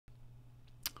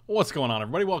What's going on,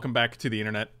 everybody? Welcome back to the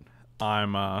internet.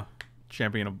 I'm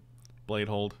champion of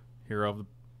Bladehold, hero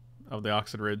of the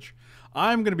Oxid Ridge.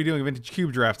 I'm going to be doing a vintage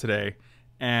cube draft today,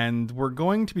 and we're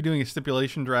going to be doing a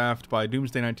stipulation draft by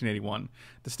Doomsday 1981.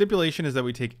 The stipulation is that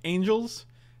we take angels,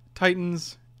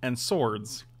 titans, and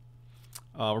swords.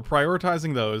 We're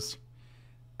prioritizing those,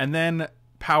 and then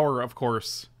power, of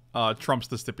course, trumps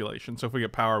the stipulation. So if we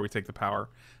get power, we take the power.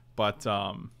 But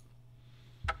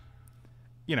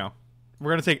you know, we're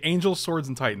going to take angels, swords,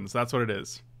 and titans. That's what it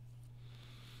is.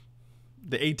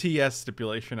 The ATS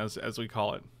stipulation, as we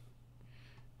call it.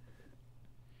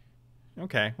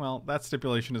 Okay, well, that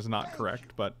stipulation is not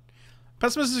correct, but...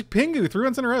 Pessimistic Pingu, 3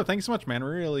 months in a row. Thanks so much, man.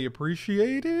 Really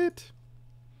appreciate it.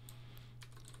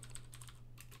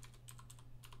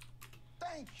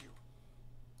 Thank you.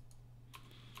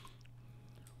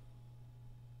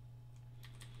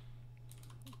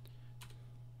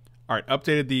 Alright,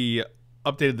 updated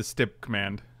the stip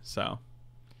command, so...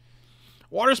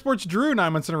 Water Sports Drew,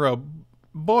 9 months in a row.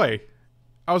 Boy,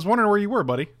 I was wondering where you were,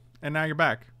 buddy. And now you're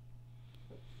back.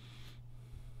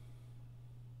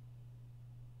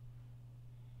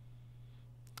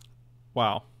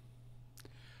 Wow.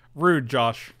 Rude,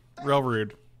 Josh. Real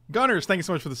rude. Gunners, thank you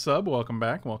so much for the sub. Welcome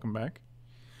back. Welcome back.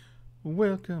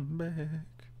 Welcome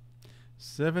back.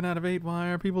 7 out of 8. Why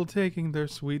are people taking their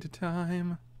sweet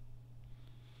time?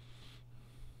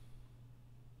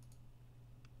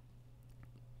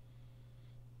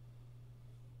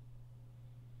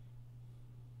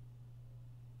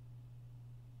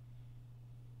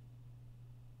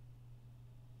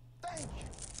 Thank you.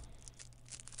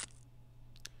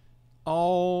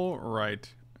 All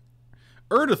right.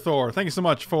 Erdathor, thank you so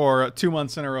much for 2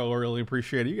 months in a row. I really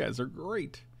appreciate it. You guys are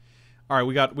great. All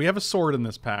right, we have a sword in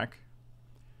this pack.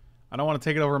 I don't want to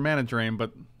take it over Mana Drain,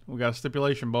 but we got a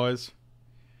stipulation, boys.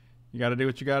 You got to do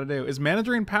what you got to do. Is Mana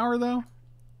Drain power though?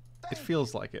 It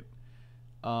feels like it.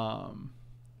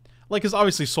 Because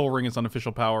obviously Soul Ring is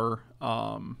unofficial power.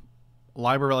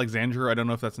 Library of Alexandria, I don't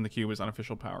know if that's in the cube, is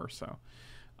unofficial power. So,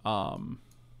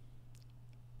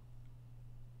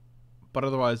 but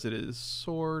otherwise it is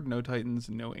sword, no titans,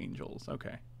 no angels.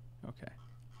 Okay, okay.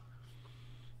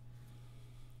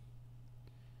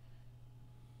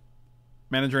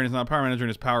 Mana Drain is not power. Mana Drain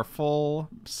is powerful.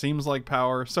 Seems like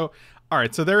power. So, all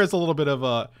right. So there is a little bit of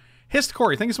a Hist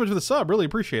Corey. Thank you so much for the sub. Really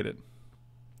appreciate it.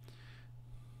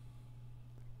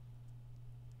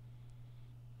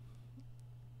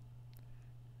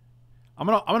 I'm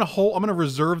gonna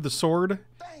reserve the sword,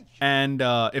 and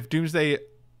if Doomsday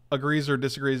agrees or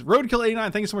disagrees, Roadkill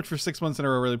 89. Thank you so much for 6 months in a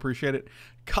row. Really appreciate it.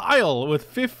 Kyle with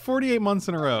 48 months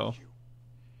in a row.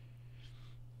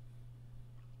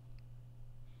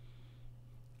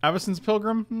 Avacyn's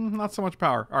Pilgrim, not so much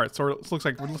power. All right, so it looks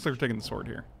like we're taking the sword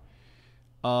here.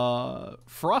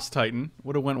 Frost Titan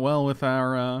would have went well with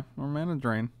our Mana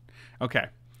Drain. Okay.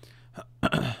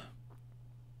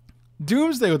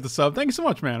 Doomsday with the sub. Thank you so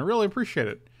much, man. I really appreciate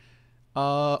it.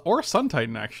 Or Sun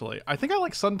Titan, actually. I think I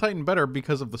like Sun Titan better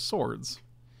because of the swords.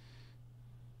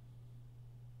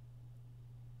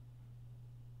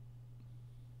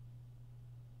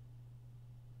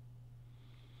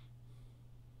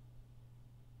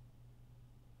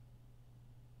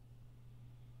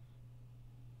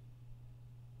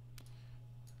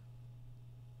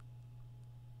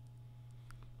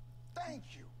 Thank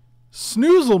you.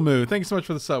 Snoozlemoo, thank you so much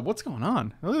for the sub. What's going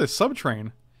on? Look at this sub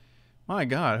train. My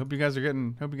God, hope you guys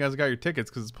got your tickets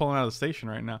because it's pulling out of the station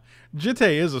right now.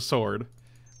 Jitte is a sword,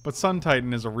 but Sun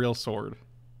Titan is a real sword.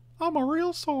 I'm a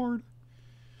real sword.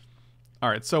 All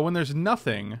right, so when there's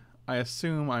nothing, I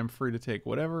assume I'm free to take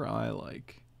whatever I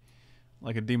like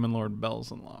a Demon Lord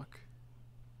Bells Unlock.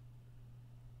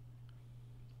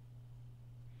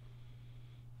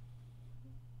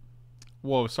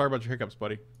 Whoa, sorry about your hiccups,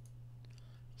 buddy.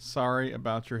 Sorry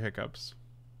about your hiccups.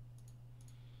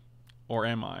 Or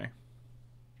am I?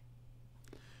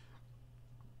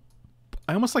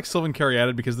 I almost like Sylvan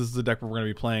Caryatid because this is a deck where we're going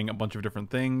to be playing a bunch of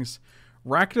different things.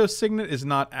 Rakdos Signet is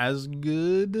not as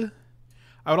good.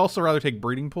 I would also rather take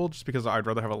Breeding Pool just because I'd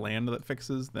rather have a land that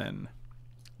fixes than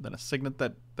a Signet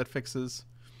that fixes.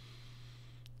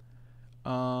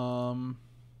 And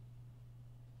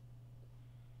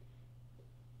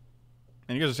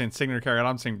you guys are saying Signet or Caryatid.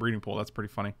 I'm saying Breeding Pool. That's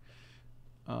pretty funny.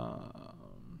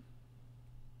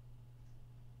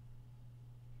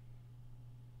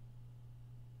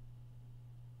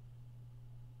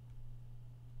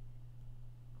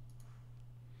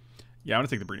 Yeah, I'm going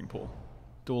to take the Breeding Pool.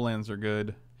 Dual lands are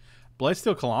good.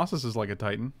 Blightsteel Colossus is like a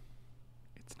Titan.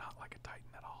 It's not like a Titan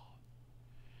at all.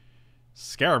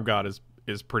 Scarab God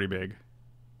is pretty big.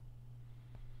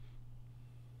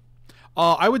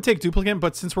 I would take Duplicant,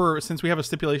 but since we have a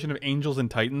stipulation of Angels and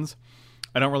Titans,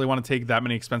 I don't really want to take that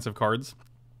many expensive cards.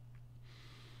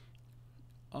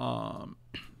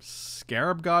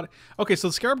 Scarab God. Okay, so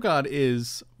the Scarab God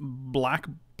is black,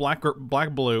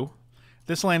 blue.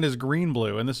 This land is green,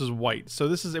 blue, and this is white. So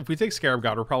this is, if we take Scarab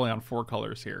God, we're probably on 4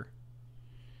 colors here.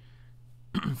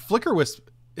 Flicker Wisp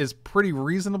is pretty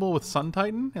reasonable with Sun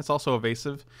Titan. It's also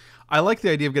evasive. I like the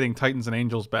idea of getting Titans and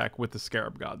Angels back with the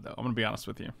Scarab God, though. I'm going to be honest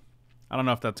with you. I don't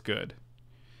know if that's good.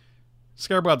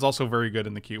 Scarab God's also very good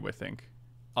in the cube, I think.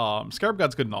 Scarab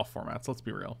God's good in all formats, let's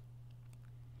be real.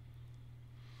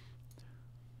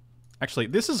 Actually,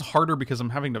 this is harder because I'm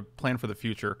having to plan for the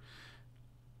future.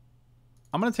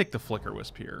 I'm going to take the Flicker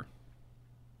Wisp here.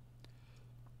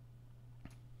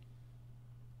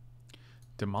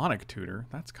 Demonic Tutor.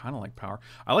 That's kind of like power.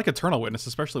 I like Eternal Witness,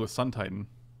 especially with Sun Titan.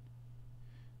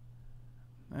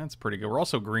 That's pretty good. We're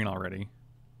also green already.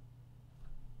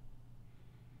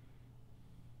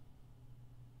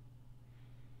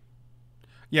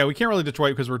 Yeah, we can't really ditch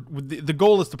white because the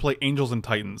goal is to play Angels and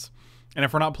Titans. And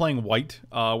if we're not playing white,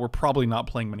 we're probably not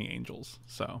playing many Angels.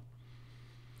 So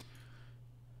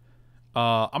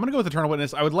I'm going to go with Eternal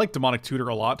Witness. I would like Demonic Tutor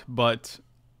a lot, but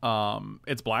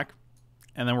it's black.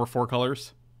 And then we're 4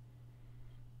 colors.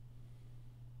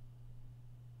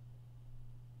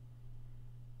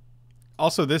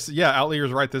 Also, this, yeah,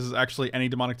 Outlier's right. This is actually any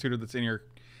Demonic Tutor that's in your...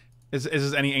 Is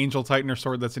this any Angel, Titan, or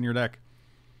Sword that's in your deck?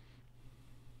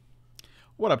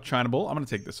 What up, China Bull? I'm going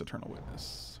to take this Eternal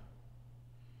Witness.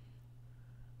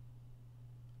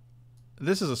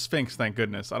 This is a Sphinx, thank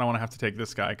goodness. I don't want to have to take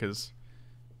this guy, because...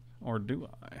 Or do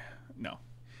I? No.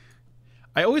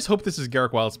 I always hope this is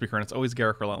Garruk Wildspeaker, and it's always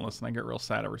Garruk Relentless, and I get real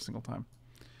sad every single time.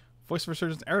 Voice of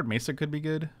Resurgence, Arid Mesa could be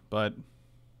good, but...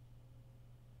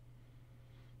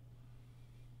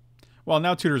 Well,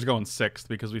 now Tutor's going 6th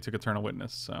because we took Eternal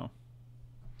Witness, so...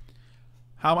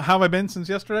 How have I been since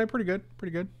yesterday? Pretty good,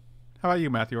 pretty good. How about you,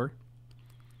 Matthew?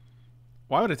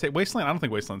 Why would I take Wasteland? I don't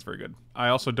think Wasteland's very good. I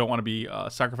also don't want to be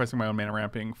sacrificing my own mana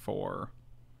ramping for...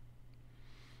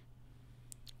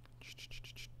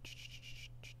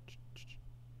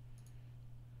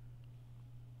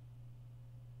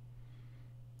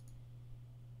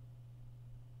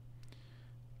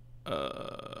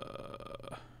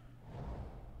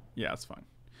 Yeah, it's fine.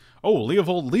 Oh,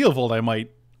 Leovold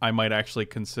I might actually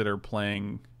consider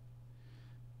playing.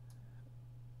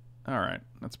 Alright,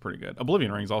 that's pretty good.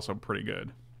 Oblivion Ring's also pretty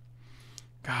good.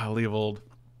 God, Leovold.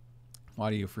 Why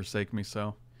do you forsake me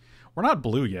so? We're not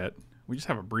blue yet. We just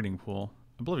have a breeding pool.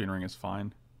 Oblivion Ring is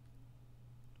fine.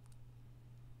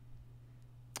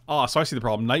 Oh, so I see the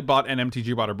problem. Nightbot and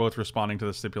MTGBot are both responding to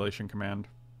the stipulation command.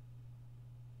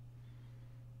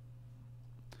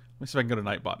 Let me see if I can go to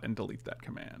Nightbot and delete that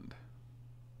command.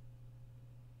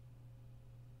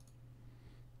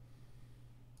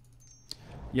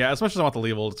 Yeah, as much as I want the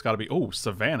Leovold, it's got to be... Oh,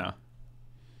 Savannah.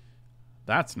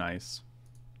 That's nice.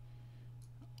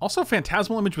 Also,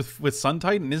 Phantasmal Image with Sun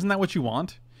Titan. Isn't that what you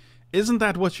want? Isn't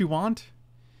that what you want?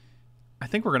 I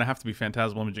think we're going to have to be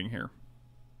Phantasmal Imaging here.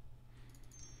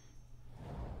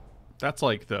 That's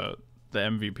like the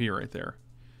MVP right there.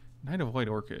 Knight of White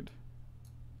Orchid.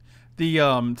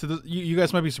 You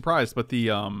guys might be surprised, but the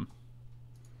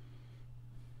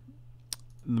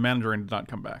Mandarin did not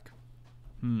come back.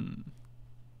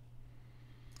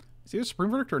 Is either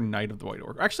Supreme Verdict or Knight of the White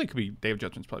Orchid? Actually, it could be Day of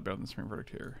Judgment's probably better than Supreme Verdict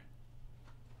here.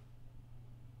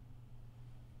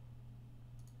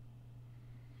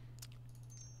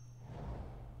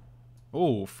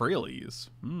 Oh, Frailes.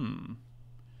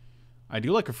 I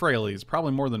do like a Frailes,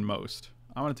 probably more than most.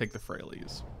 I'm going to take the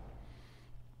Frailes.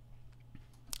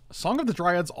 Song of the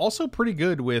Dryads also pretty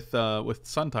good with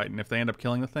Sun Titan if they end up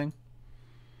killing the thing.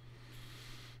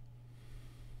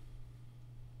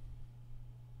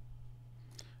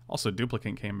 Also,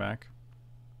 Duplicant came back.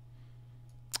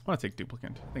 I want to take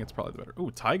Duplicant. I think it's probably the better. Ooh,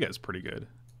 Taiga is pretty good.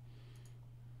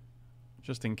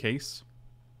 Just in case.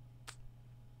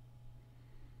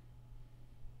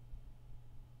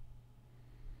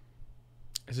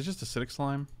 Is it just Acidic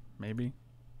Slime? Maybe.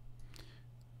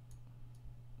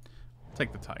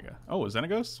 Take the Taiga. Oh,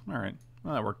 Xenagos? Alright.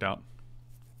 Well, that worked out.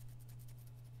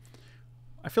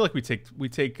 I feel like we take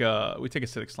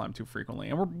Acidic Slime too frequently.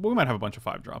 And we might have a bunch of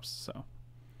 5-drops, so.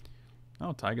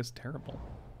 Oh, Taiga's terrible.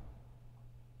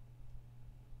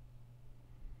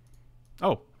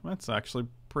 Oh, that's actually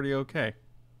pretty okay.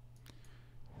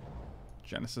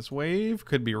 Genesis Wave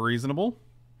could be reasonable.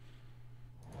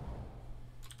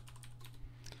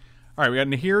 Alright, we got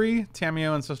Nahiri,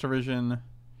 Tameo, Ancestral Vision.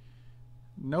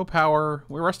 No power.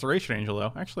 We're Restoration Angel,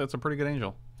 though. Actually, that's a pretty good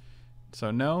angel. So,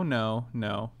 no, no,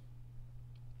 no.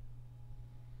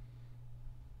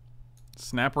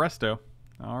 Snap Resto.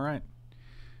 All right.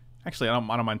 Actually, I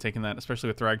don't mind taking that, especially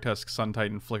with Thragtusk, Sun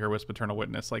Titan, Flicker Wisp, Eternal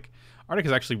Witness. Like, Arctic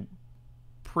is actually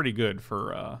pretty good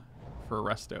for a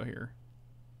Resto here.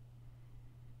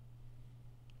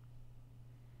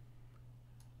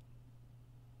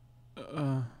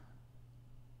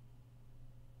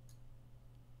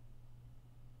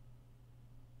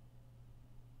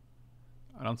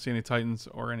 I don't see any Titans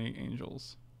or any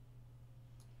Angels.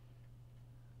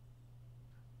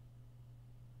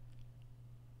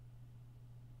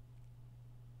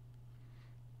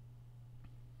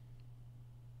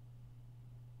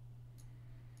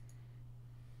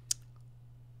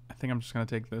 I think I'm just going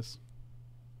to take this.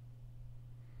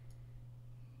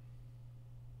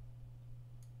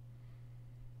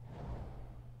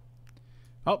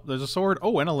 Oh, there's a sword.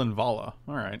 Oh, and a Linvala.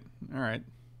 All right. All right.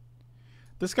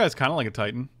 This guy's kind of like a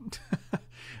Titan.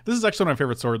 This is actually one of my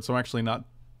favorite swords, so I'm actually not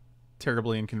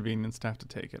terribly inconvenienced to have to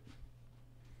take it.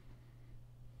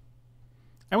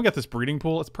 And we got this breeding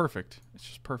pool. It's perfect. It's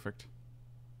just perfect.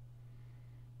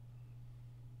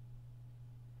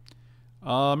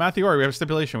 Matthew Ori, we have a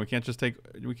stipulation. We can't just take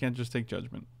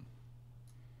judgment.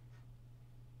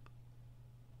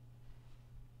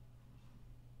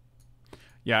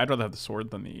 Yeah, I'd rather have the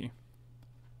sword than the...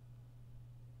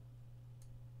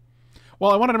 Well,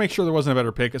 I wanted to make sure there wasn't a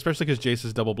better pick, especially because Jace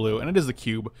is double blue, and it is the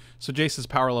cube, so Jace's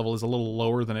power level is a little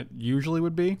lower than it usually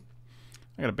would be.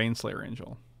 I got a Baneslayer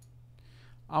Angel.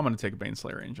 I'm going to take a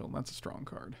Baneslayer Angel. That's a strong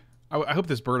card. I hope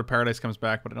this Bird of Paradise comes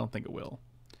back, but I don't think it will.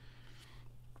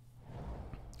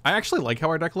 I actually like how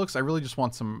our deck looks. I really just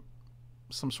want some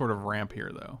sort of ramp here,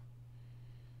 though.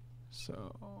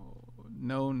 So,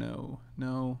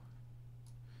 no.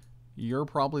 You're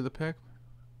probably the pick.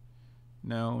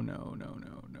 No.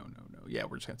 Yeah,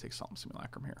 we're just going to take Solemn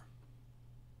Simulacrum here.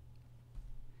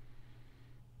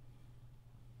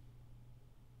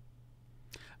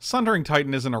 Sundering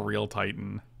Titan isn't a real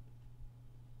Titan.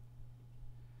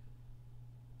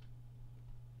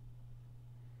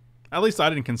 At least I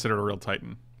didn't consider it a real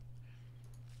Titan.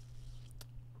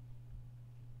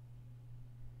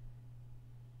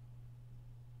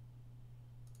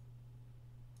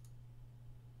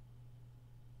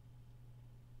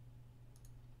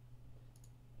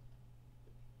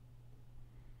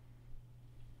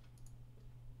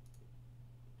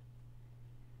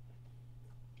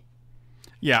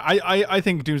 Yeah, I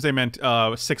think Doomsday meant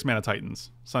 6 mana Titans.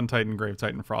 Sun Titan, Grave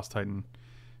Titan, Frost Titan.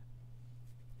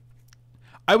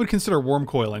 I would consider Worm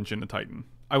Coil Engine a Titan.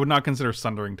 I would not consider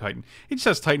Sundering Titan. He just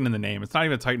has Titan in the name. It's not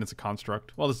even a Titan, it's a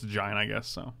construct. Well, this is a giant, I guess,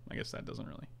 so I guess that doesn't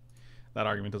really... That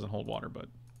argument doesn't hold water, but...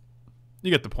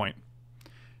 You get the point.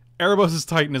 Erebos'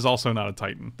 Titan is also not a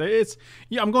Titan. It's...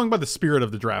 Yeah, I'm going by the spirit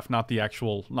of the draft, not the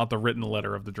actual... Not the written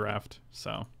letter of the draft,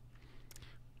 so...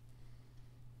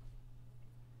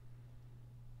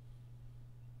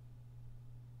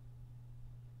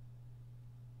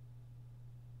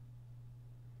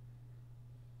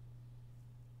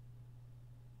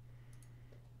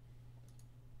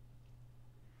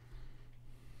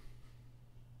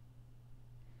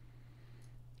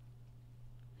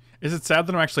 Is it sad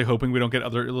that I'm actually hoping we don't get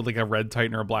other, like a red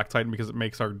Titan or a black Titan, because it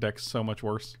makes our deck so much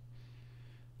worse?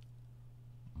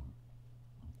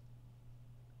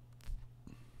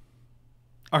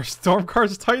 Are Storm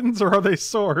cards Titans or are they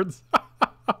swords?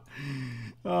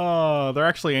 Oh, they're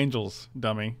actually angels,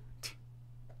 dummy.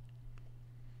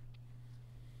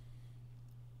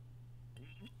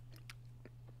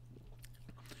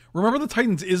 Remember the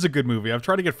Titans is a good movie. I've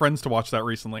tried to get friends to watch that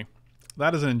recently.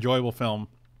 That is an enjoyable film.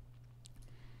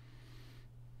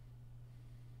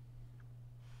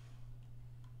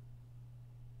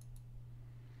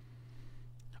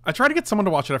 I tried to get someone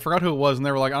to watch it. I forgot who it was, and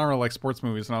they were like, I don't really like sports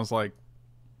movies. And I was like,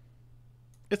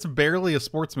 it's barely a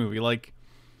sports movie. Like,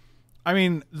 I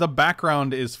mean, the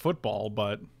background is football,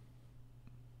 but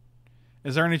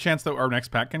is there any chance that our next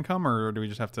pack can come, or do we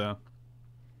just have to...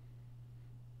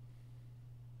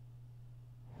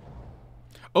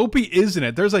 Opie is in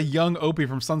it. There's a young Opie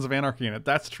from Sons of Anarchy in it.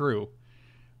 That's true.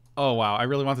 Oh, wow. I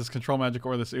really want this Control Magic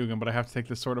or this Ugin, but I have to take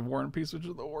this Sword of War and Peace, which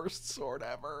is the worst sword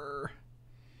ever.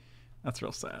 That's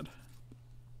real sad.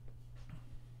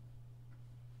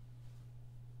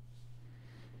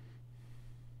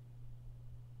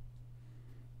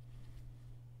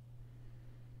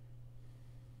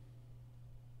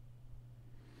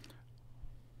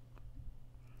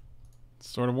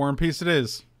 Sword of War and Peace it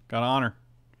is. Gotta honor.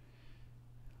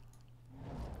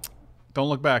 Don't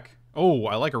look back. Oh,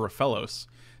 I like a Raphellos.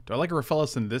 Do I like a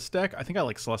Raphellos in this deck? I think I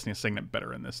like Celestia Signet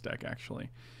better in this deck, actually.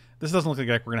 This doesn't look like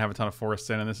a deck we're going to have a ton of forests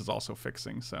in, and this is also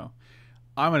fixing, so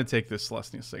I'm going to take this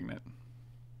Celestia Signet.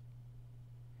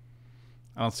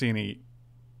 I don't see any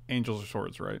Angels or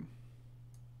swords, right?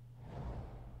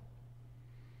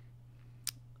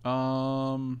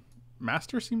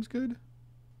 Master seems good.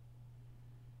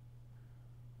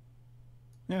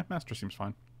 Yeah, Master seems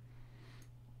fine.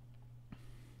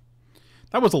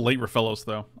 That was a late Raphaelos,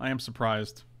 though. I am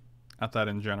surprised at that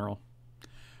in general.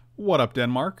 What up,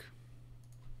 Denmark?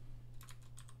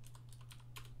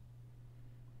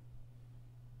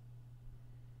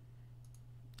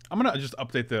 I'm gonna just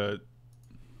update the...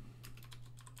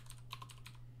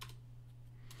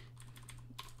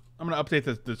 I'm gonna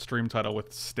update the stream title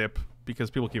with Stip, because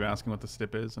people keep asking what the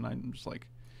Stip is, and I'm just like...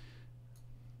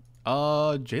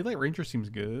 Jadelight Ranger seems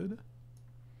good.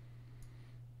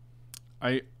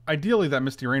 Ideally that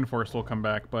Misty Rainforest will come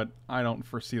back, but I don't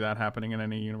foresee that happening in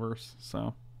any universe,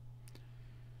 so...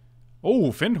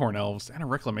 Oh, Findhorn Elves and a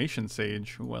Reclamation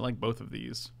Sage. Ooh, I like both of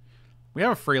these. We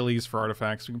have a Freyalise for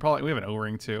artifacts. We have an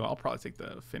O-Ring too. I'll probably take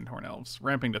the Findhorn Elves.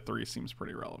 Ramping to 3 seems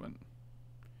pretty relevant.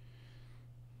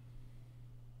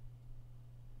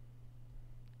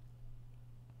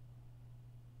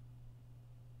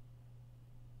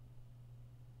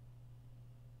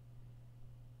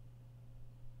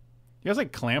 You guys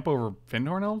like Clamp over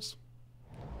Findhorn Elves?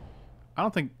 I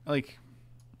don't think, like...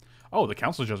 Oh, the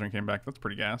Council's Judgment came back. That's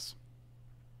pretty gas.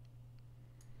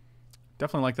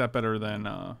 Definitely like that better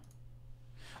than...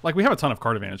 Like, we have a ton of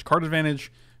card advantage.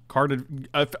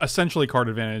 Essentially card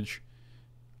advantage.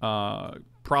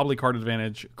 Probably card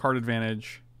advantage. Card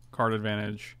advantage. Card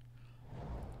advantage.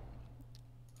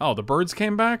 Oh, the birds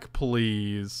came back?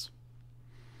 Please.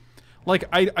 Like,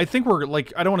 I think we're,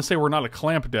 like, I don't want to say we're not a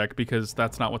clamp deck, because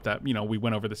that's not what that, you know, we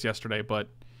went over this yesterday, but,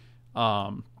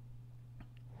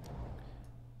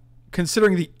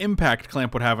 considering the impact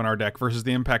clamp would have on our deck versus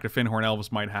the impact of Findhorn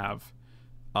Elves might have,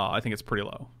 I think it's pretty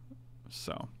low.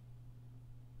 So.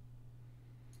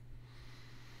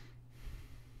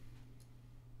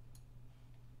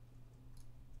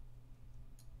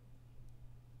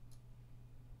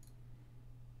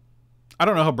 I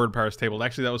don't know how Bird Power is tabled.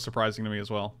 Actually, that was surprising to me as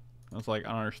well. I was like, I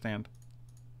don't understand.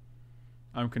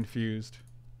 I'm confused.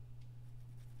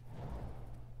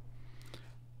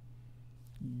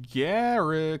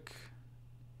 Garrick.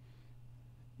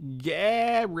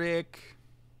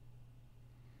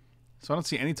 So I don't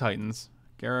see any Titans.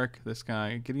 Garrick, this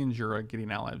guy, Gideon Jura, Gideon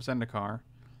Ally, Zendikar.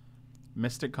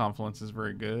 Mystic Confluence is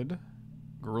very good.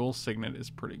 Gruul Signet is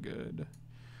pretty good.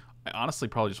 I honestly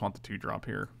probably just want the 2-drop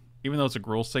here. Even though it's a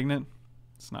Gruul Signet,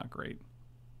 it's not great.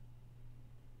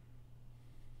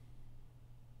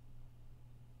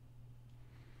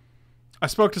 I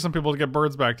spoke to some people to get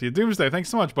birds back to you. Doomsday, thanks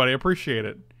so much, buddy. I appreciate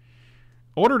it.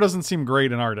 Order doesn't seem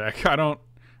great in our deck. I don't...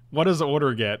 What does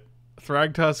Order get?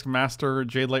 Thragtusk, Master,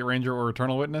 Jadelight Ranger, or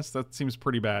Eternal Witness? That seems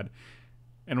pretty bad.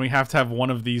 And we have to have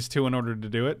one of these two in order to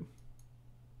do it?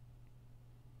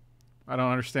 I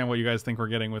don't understand what you guys think we're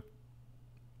getting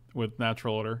with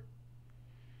Natural Order.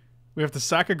 We have to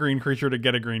sack a green creature to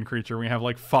get a green creature. We have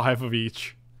like 5 of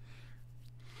each.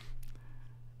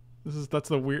 That's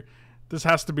the weird... This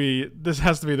has to be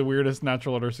the weirdest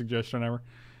Natural Order suggestion ever.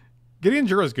 Gideon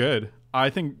Jura is good. I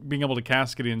think being able to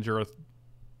cast Gideon Jura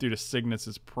due to Signets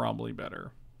is probably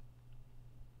better.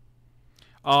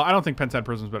 I don't think Pentad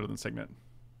Prism is better than Signet.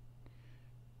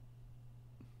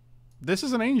 This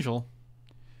is an Angel.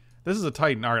 This is a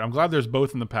Titan. Alright, I'm glad there's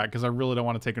both in the pack, because I really don't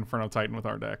want to take Inferno Titan with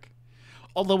our deck.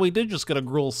 Although we did just get a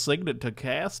Gruul Signet to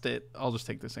cast it. I'll just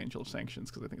take this Angel of Sanctions,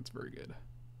 because I think it's very good.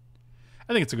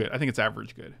 I think it's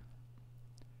average good.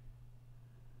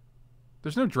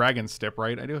 There's no dragon stip,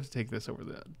 right? I do have to take this over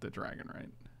the dragon, right?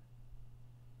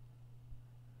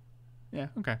 Yeah,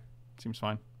 okay. Seems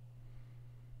fine.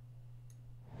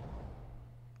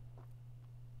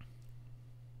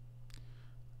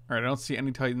 Alright, I don't see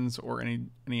any Titans or any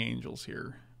Angels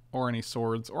here. Or any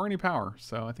Swords, or any Power.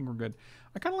 So I think we're good.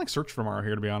 I kind of like Search for Mara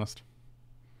here, to be honest.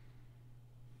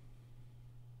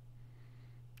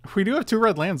 We do have 2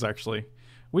 red lands, actually.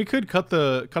 We could cut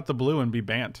the blue and be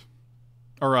Bant.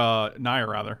 Or, Naya,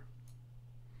 rather.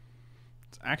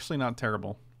 It's actually not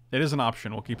terrible. It is an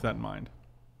option. We'll keep that in mind.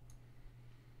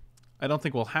 I don't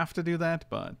think we'll have to do that,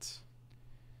 but...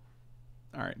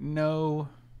 Alright, no.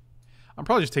 I'm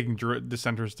probably just taking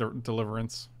Dissenter's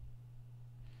Deliverance.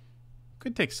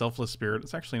 Could take Selfless Spirit.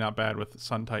 It's actually not bad with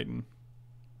Sun Titan.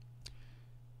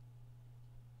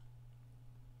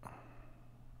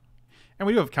 And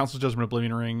we do have Council's Judgment,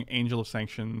 Oblivion Ring, Angel of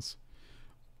Sanctions...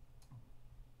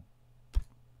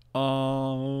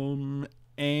 And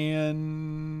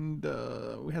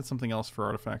we had something else for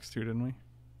artifacts too, didn't we?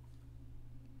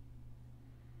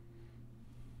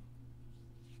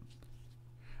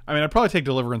 I mean, I'd probably take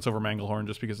Deliverance over Manglehorn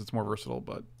just because it's more versatile,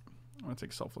 but I'm going to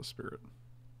take Selfless Spirit.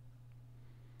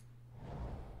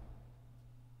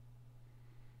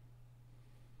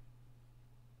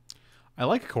 I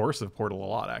like Coercive Portal a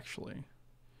lot, actually.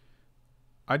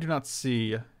 I do not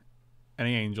see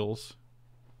any Angels,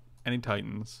 any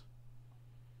Titans,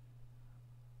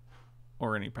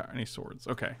 or any swords.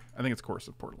 Okay, I think it's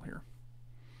Coercive Portal here.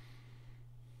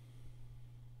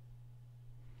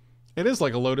 It is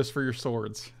like a Lotus for your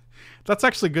swords. That's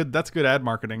actually good. That's good ad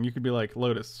marketing. You could be like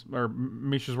Lotus or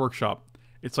Misha's Workshop.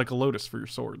 It's like a Lotus for your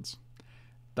swords.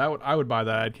 I would buy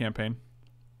that ad campaign.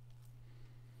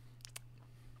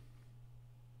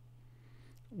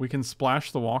 We can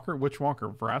splash the Walker. Which Walker?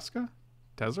 Vraska?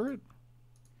 Tezzeret?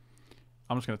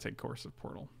 I'm just gonna take Coercive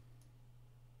Portal.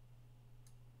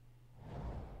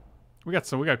 We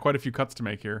got quite a few cuts to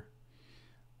make here.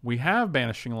 We have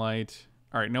Banishing Light.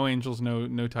 All right, no Angels,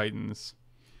 no Titans.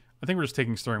 I think we're just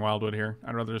taking Stirring Wildwood here.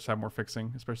 I'd rather just have more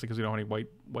fixing, especially because we don't have any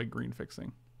white-green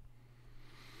fixing.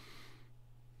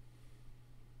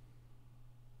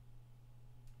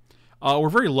 We're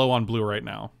very low on blue right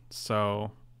now,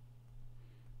 so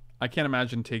I can't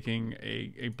imagine taking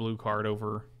a blue card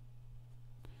over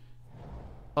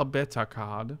a beta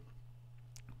card.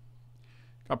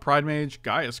 Got Pride Mage,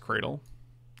 Gaia's Cradle.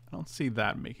 I don't see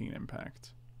that making an impact.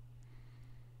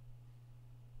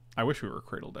 I wish we were a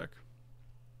Cradle deck.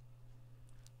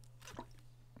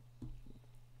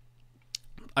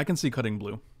 I can see cutting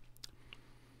blue.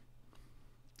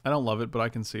 I don't love it, but I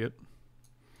can see it.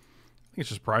 I think it's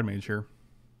just Pride Mage here.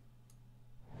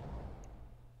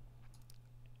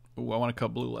 Ooh, I want to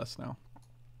cut blue less now.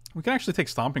 We can actually take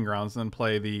Stomping Grounds and then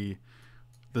play the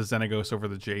Xenagos over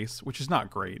the Jace, which is not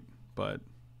great, but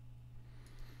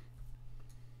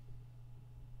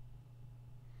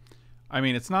I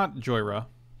mean, it's not Joyra.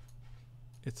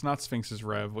 It's not Sphinx's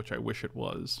Rev, which I wish it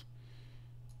was.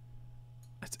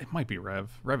 It might be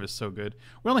Rev. Rev is so good.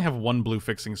 We only have one blue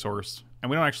fixing source, and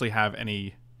we don't actually have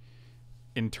any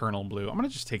internal blue. I'm going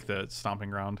to just take the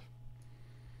Stomping Ground.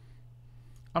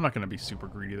 I'm not going to be super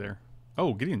greedy there.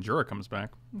 Oh, Gideon Jura comes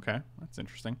back. Okay, that's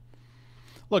interesting.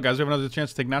 Look, guys, we have another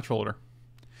chance to take Natural Order.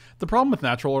 The problem with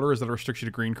Natural Order is that it restricts you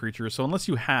to green creatures, so unless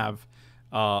you have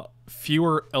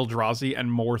fewer Eldrazi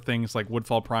and more things like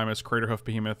Woodfall Primus, Craterhoof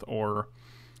Behemoth, or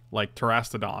like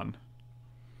Terastodon,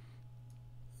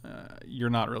 you're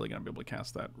not really going to be able to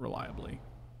cast that reliably.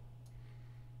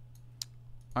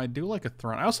 I do like a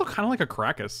Throne. I also kind of like a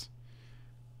Krakus.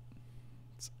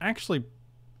 It's actually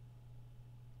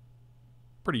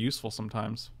pretty useful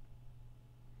sometimes.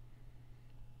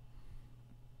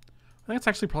 I think it's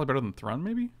actually probably better than Thrun,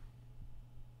 maybe?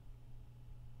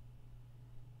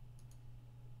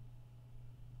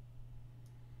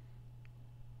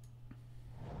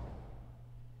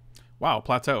 Wow,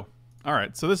 Plateau.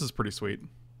 Alright, so this is pretty sweet.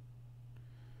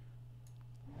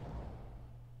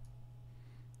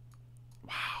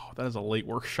 Wow, that is a late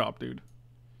workshop, dude.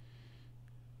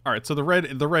 Alright, so the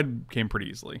red came pretty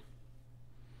easily.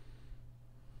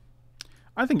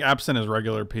 I think Absent is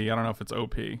regular P. I don't know if it's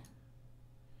OP.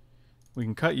 We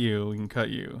can cut you. We can cut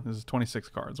you. This is 26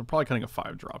 cards. We're probably cutting a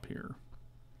 5-drop here.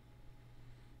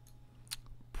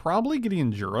 Probably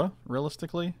Gideon Jura,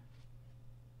 realistically.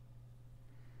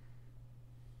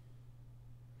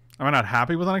 Am I not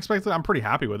happy with Unexpected? I'm pretty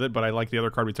happy with it, but I like the other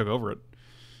card we took over it.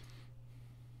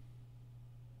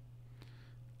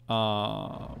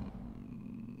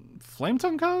 Flame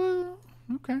Tongue Kavu?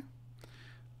 Okay.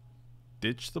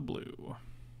 Ditch the blue.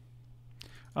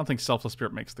 I don't think Selfless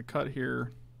Spirit makes the cut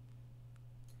here.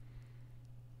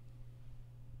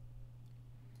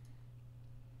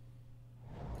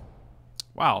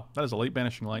 Wow, that is a late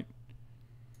Banishing Light.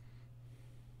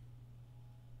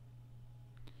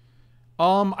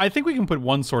 I think we can put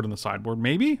one sword in the sideboard.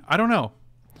 Maybe? I don't know.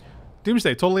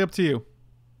 Doomsday, totally up to you.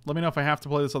 Let me know if I have to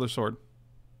play this other sword.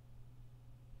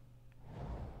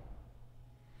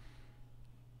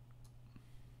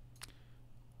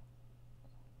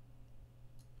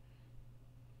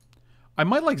 I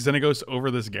might like Xenagos over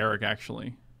this Garruk,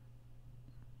 actually.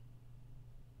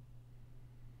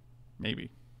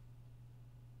 Maybe.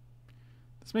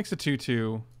 This makes a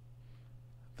 2-2.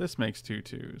 This makes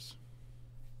 2-2s.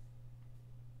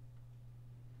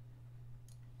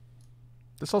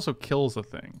 This also kills a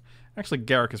thing. Actually,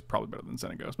 Garruk is probably better than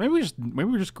Xenagos. Maybe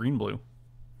we just green blue.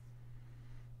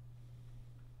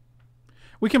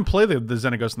 We can play the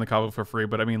Xenagos and the Kavu for free,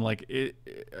 but I mean, like,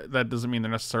 that doesn't mean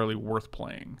they're necessarily worth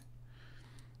playing.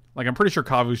 Like, I'm pretty sure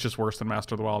Kavu's just worse than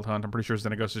Master of the Wild Hunt. I'm pretty sure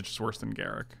Xenagos is just worse than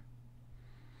Garruk.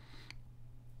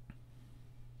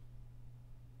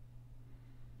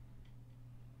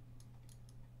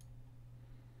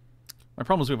 My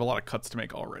problem is we have a lot of cuts to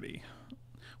make already.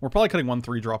 We're probably cutting one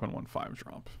 3-drop and one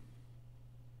 5-drop.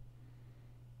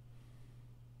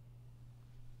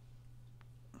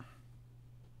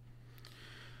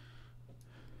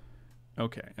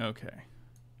 Okay, okay.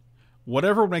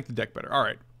 Whatever would make the deck better. All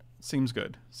right. Seems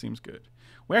good. Seems good.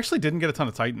 We actually didn't get a ton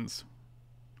of Titans.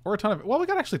 Or a ton of... Well, we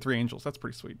got actually 3 Angels. That's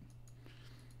pretty sweet.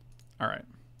 All right.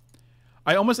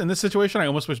 I almost... In this situation, I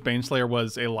almost wish Baneslayer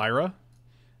was a Lyra.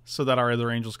 So that our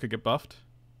other Angels could get buffed.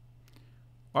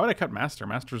 Why would I cut Master?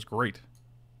 Master is great.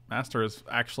 Master is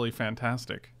actually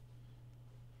fantastic.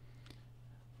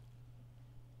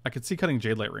 I could see cutting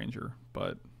Jadelight Ranger,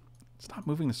 but it's not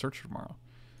moving to search for tomorrow.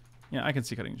 Yeah, I can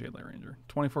see cutting Jadelight Ranger.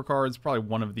 24 cards, probably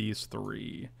one of these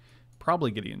 3.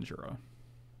 Probably Gideon Jura.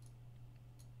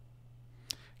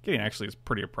 Gideon actually is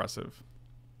pretty oppressive.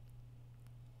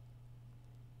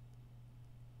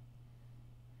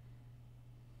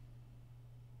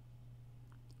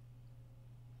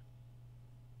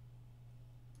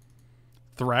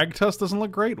 Thragtusk doesn't look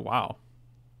great? Wow.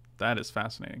 That is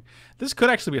fascinating. This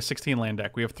could actually be a 16 land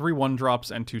deck. We have 3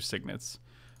 1-drops and 2 signets.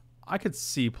 I could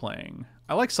see playing.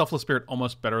 I like Selfless Spirit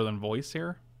almost better than Voice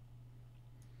here.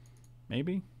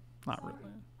 Maybe? Not really.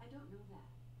 I don't know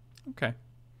that. Okay.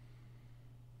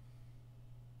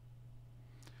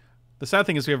 The sad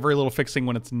thing is we have very little fixing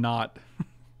when it's not...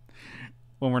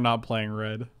 when we're not playing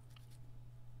red.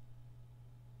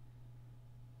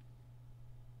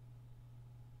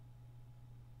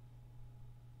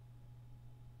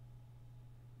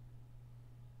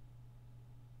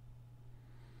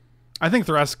 I think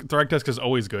Thragtusk is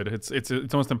always good. It's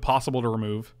almost impossible to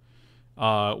remove.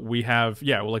 We have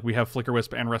we have Flicker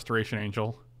Wisp and Restoration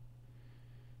Angel.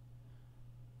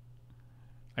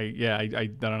 I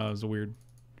don't know. It was weird.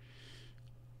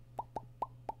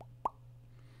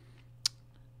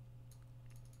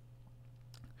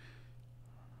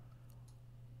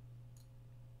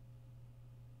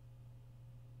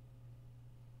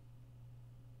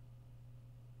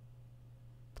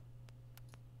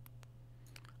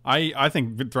 I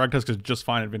think Thragtusk is just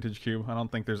fine at Vintage Cube. I don't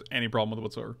think there's any problem with it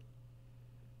whatsoever.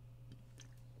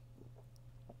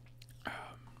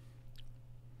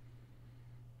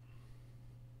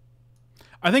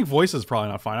 I think Voice is probably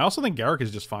not fine. I also think Garrick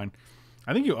is just fine.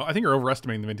 I think you're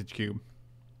overestimating the Vintage Cube.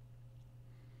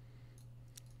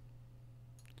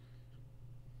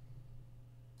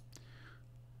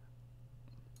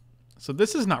 So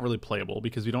this is not really playable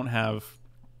because we don't have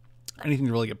anything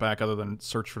to really get back other than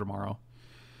Search for Tomorrow.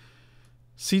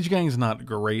 Siege Gang's not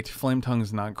great. Flame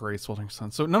Tongue's not great. Sweltering Sun.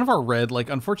 So none of our red, like,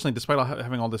 unfortunately, despite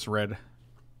having all this red,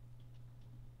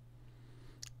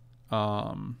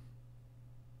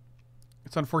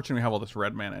 it's unfortunate we have all this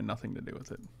red mana and nothing to do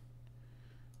with it.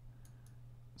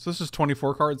 So this is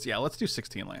 24 cards? Yeah, let's do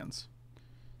 16 lands.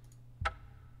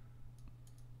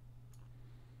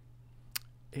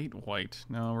 8 white.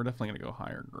 No, we're definitely going to go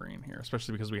higher green here,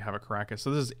 especially because we have a Caracas.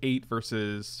 So this is 8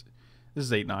 versus... This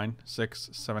is 8, 9. 6,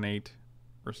 7, 8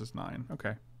 versus 9.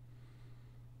 Okay.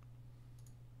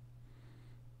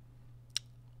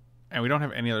 And we don't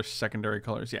have any other secondary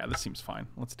colors. Yeah, this seems fine.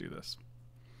 Let's do this.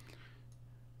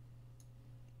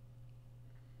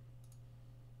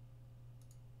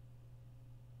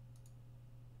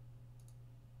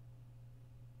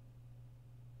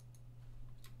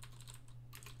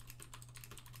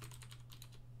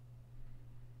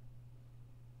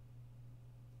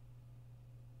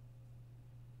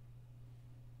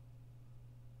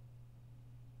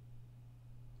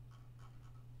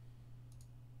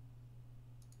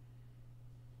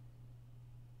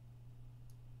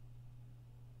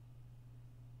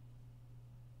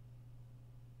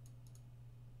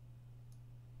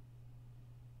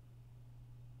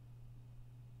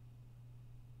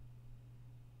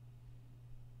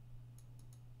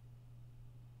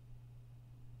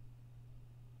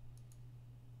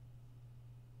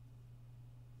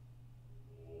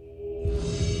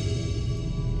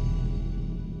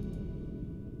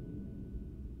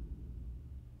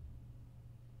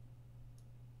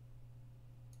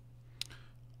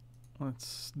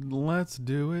 Let's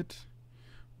do it.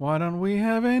 Why don't we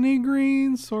have any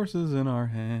green sources in our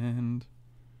hand?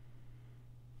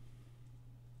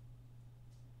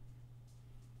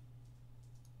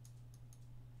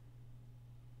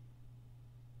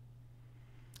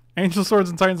 Angel Swords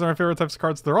and Titans are my favorite types of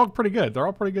cards. They're all pretty good. They're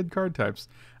all pretty good card types.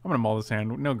 I'm going to maul this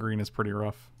hand. No green is pretty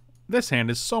rough. This hand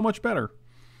is so much better.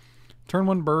 Turn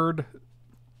 1 bird.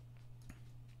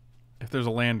 If there's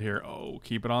a land here, oh,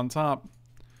 keep it on top.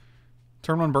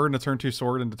 Turn 1 bird and a turn 2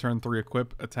 sword and a turn 3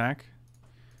 equip attack.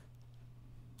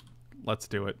 Let's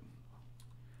do it.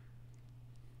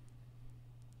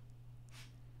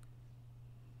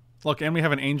 Look, and we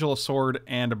have an angel, a sword,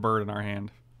 and a bird in our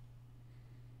hand.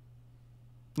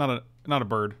 Not a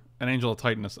bird. An angel, a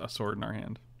titan, a sword in our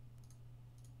hand.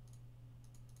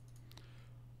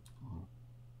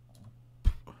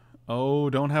 Oh,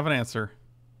 don't have an answer.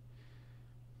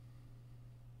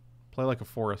 Play like a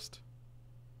forest.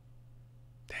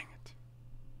 Dang it.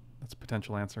 That's a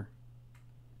potential answer.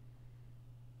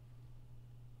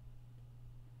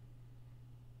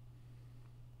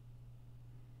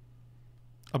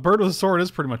 A bird with a sword is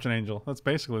pretty much an angel. That's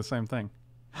basically the same thing.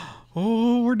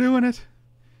 Oh, we're doing it.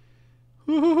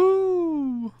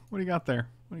 Woohoo! What do you got there?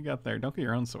 What do you got there? Don't get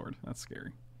your own sword. That's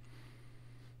scary.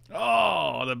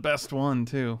 Oh, the best one,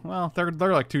 too. Well, they're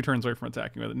like 2 turns away from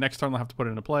attacking with it. Next turn, they'll have to put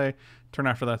it into play. Turn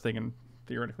after that, they can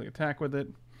theoretically attack with it.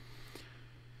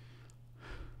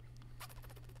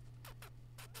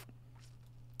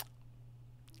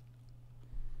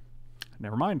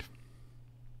 Never mind.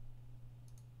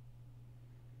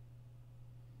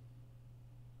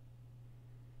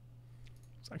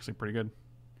 It's actually pretty good.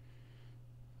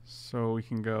 So we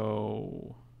can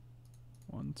go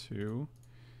 1, 2,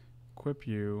 equip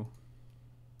you.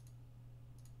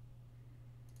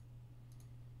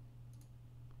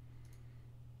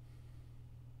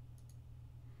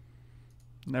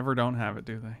 Never don't have it,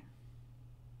 do they?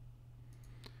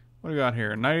 What do we got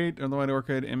here? Knight, on the White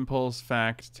Orchid, Impulse,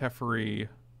 Fact, Teferi.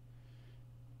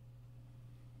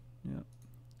 Yep.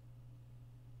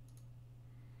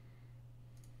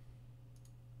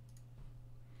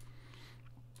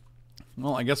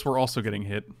 Well, I guess we're also getting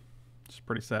hit. Which is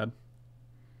pretty sad.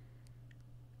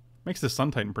 Makes this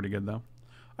Sun Titan pretty good, though.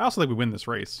 I also think we win this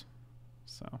race.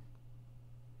 So.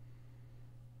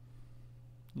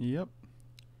 Yep.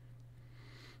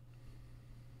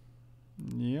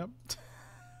 Yep.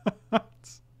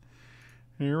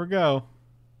 Here we go.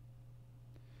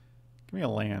 Give me a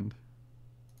land.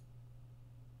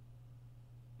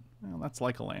 Well, that's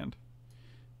like a land.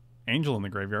 Angel in the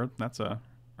graveyard. That's a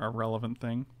relevant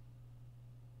thing.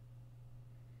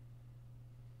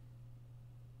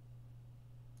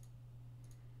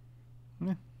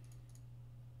 Yeah.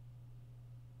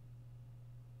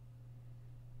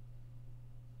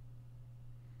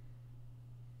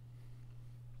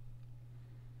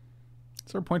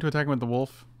 Is there a point to attacking with the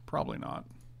wolf? Probably not.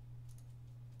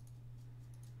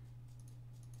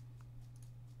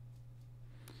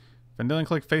 Vendilion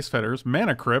Click, Face Fetters,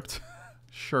 Mana Crypt.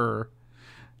 Sure.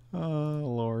 Oh,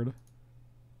 Lord.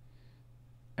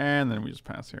 And then we just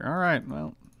pass here. Alright,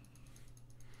 well.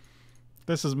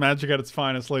 This is Magic at its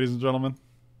finest, ladies and gentlemen.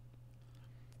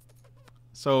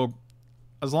 So,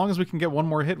 as long as we can get one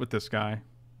more hit with this guy,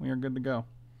 we are good to go.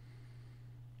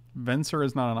 Venser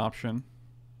is not an option.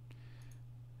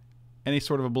 Any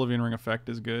sort of Oblivion Ring effect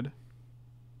is good.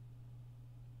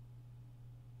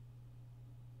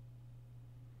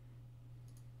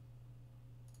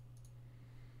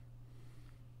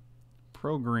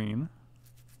 Pro green.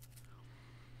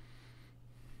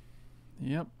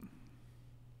 Yep.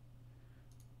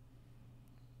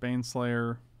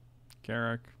 Baneslayer.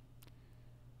 Garrick.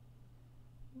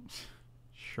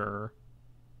 Sure.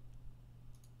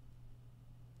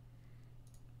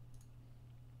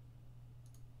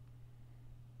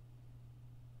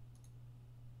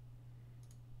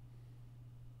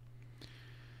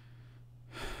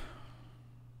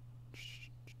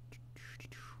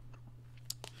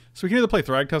 So we can either play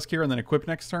Thragtusk here and then equip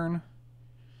next turn.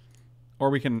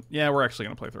 Or we can... Yeah, we're actually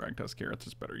going to play Thragtusk here. It's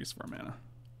just better use of our mana.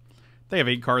 They have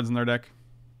 8 cards in their deck.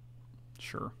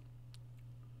 Sure.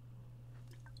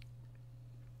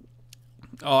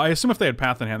 Oh, I assume if they had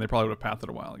Path in hand, they probably would have pathed it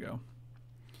a while ago.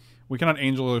 We cannot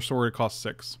Angel or Sword. It costs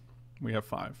 6. We have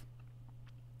 5.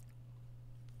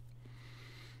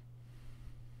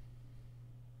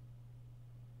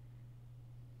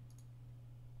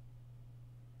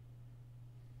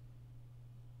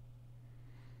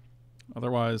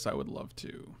 Otherwise, I would love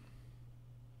to.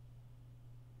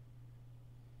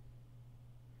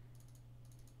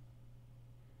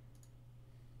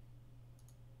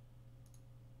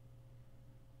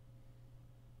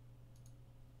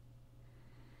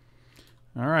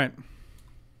 All right.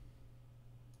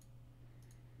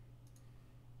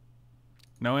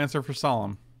 No answer for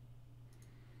Solemn.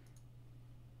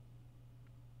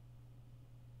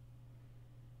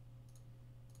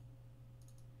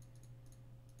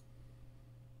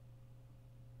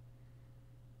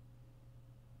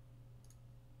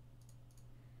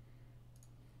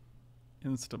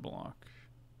 Insta-block.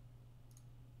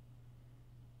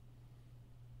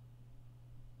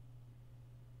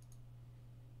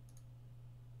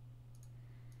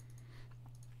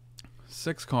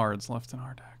 Six cards left in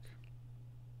our deck.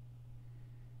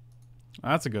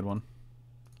 That's a good one.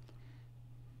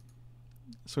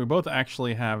 So we both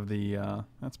actually have the...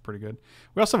 that's pretty good.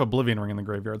 We also have Oblivion Ring in the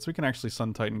graveyard, so we can actually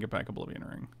Sun Titan and get back Oblivion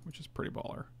Ring, which is pretty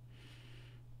baller.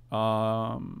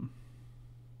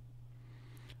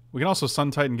 We can also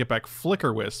Sun Titan, get back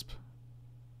Flicker Wisp.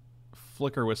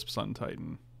 Flicker Wisp Sun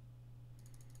Titan.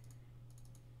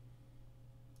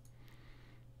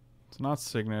 It's not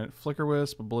Signet. Flicker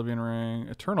Wisp, Oblivion Ring,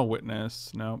 Eternal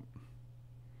Witness. Nope.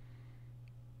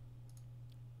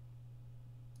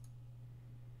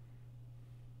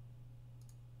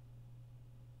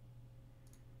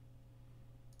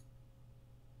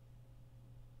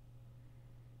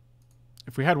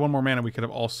 If we had one more mana, we could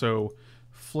have also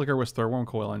Flicker Wisp our Worm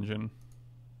Coil Engine.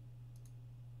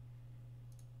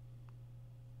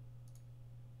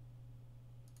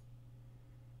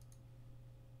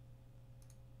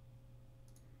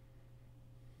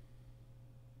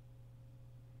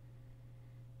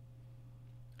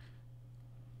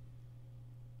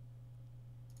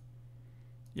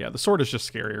 Yeah, the sword is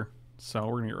just scarier, so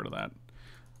we're going to get rid of that.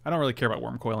 I don't really care about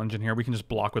Worm Coil Engine here. We can just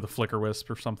block with a Flicker Wisp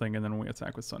or something, and then when we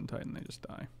attack with Sun Titan, they just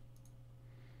die.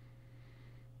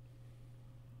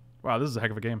 Wow, this is a heck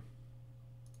of a game.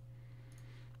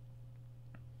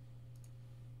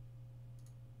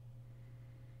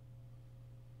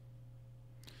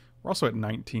 We're also at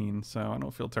 19, so I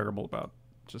don't feel terrible about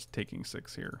just taking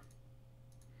 6 here.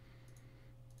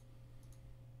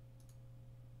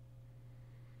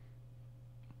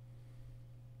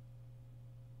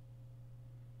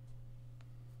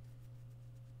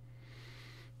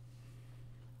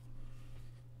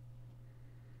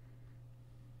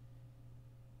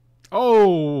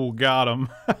 Oh, got him.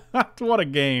 What a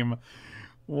game.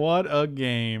 What a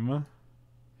game.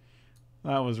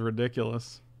 That was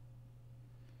ridiculous.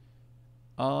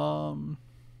 Man,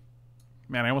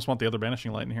 I almost want the other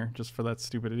Banishing Light in here just for that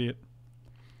stupid idiot.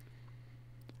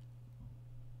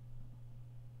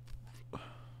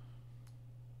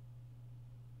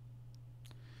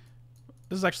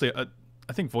 This is actually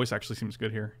I think voice actually seems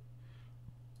good here.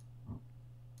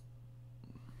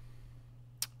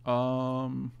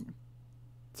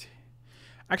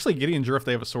 Actually, Gideon Jur, if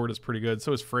they have a sword, is pretty good.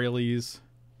 So is Fraley's.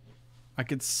 I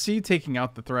could see taking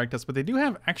out the Thragtusk, but they do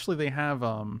have... Actually, they have...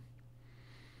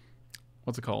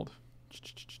 What's it called?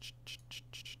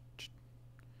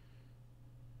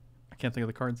 I can't think of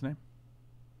the card's name.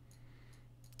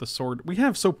 The sword. We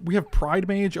have Pride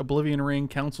Mage, Oblivion Ring,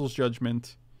 Council's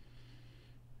Judgment.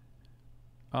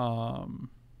 And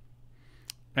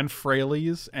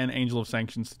Fraley's and Angel of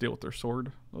Sanctions to deal with their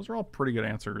sword. Those are all pretty good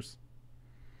answers.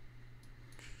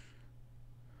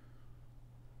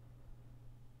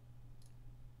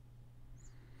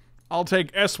 I'll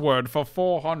take S-Word for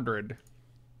 400.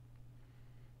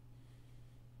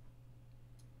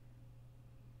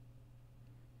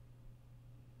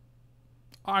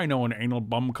 I know an anal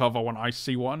bum cover when I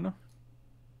see one.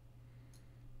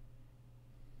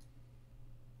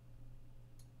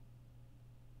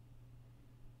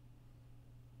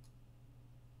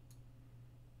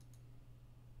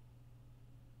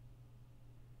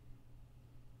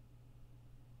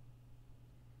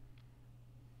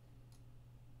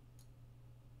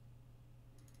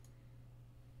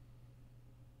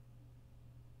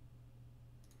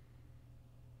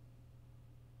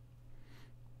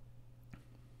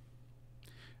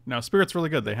 No, Spirit's really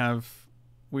good.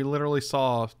 We literally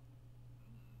saw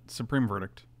Supreme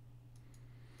Verdict.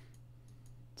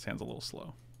 This hand's a little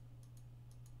slow.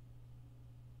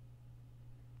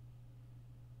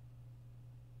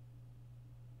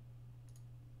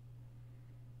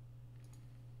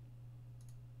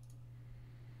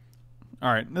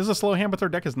 Alright, this is a slow hand, but their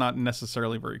deck is not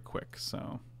necessarily very quick,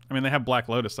 so... I mean, they have Black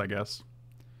Lotus, I guess.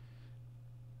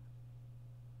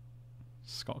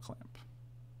 Skull Clamp.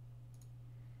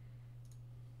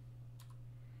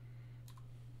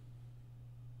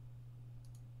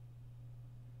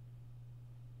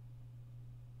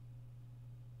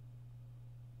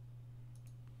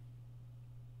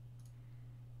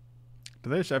 Do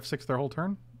they just F6 their whole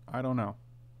turn? I don't know.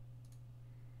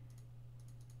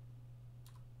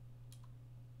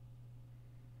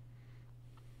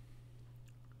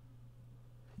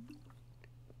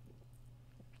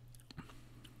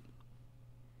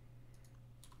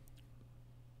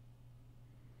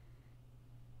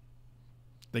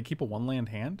 They keep a 1-land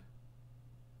hand?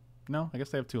 No, I guess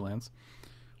they have 2 lands.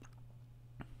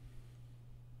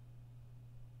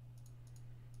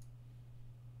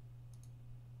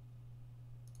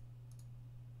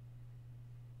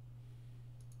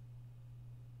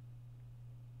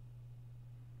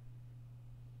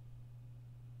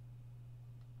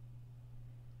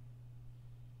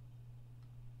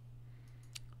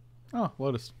 Oh,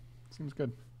 Lotus. Seems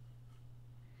good.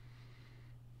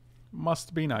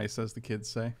 Must be nice, as the kids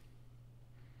say.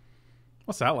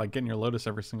 What's that like, getting your Lotus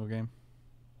every single game?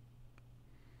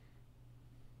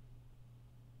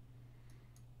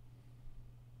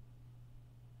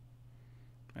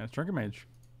 Trinket Mage.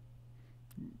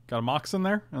 Got a Mox in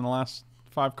there in the last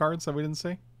 5 cards that we didn't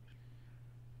see.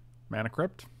 Mana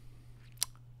Crypt.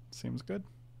 Seems good.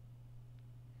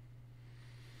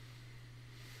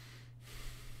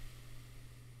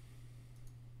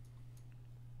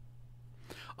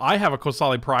 I have a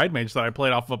Kosali Pride Mage that I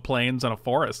played off of a plains and a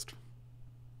forest.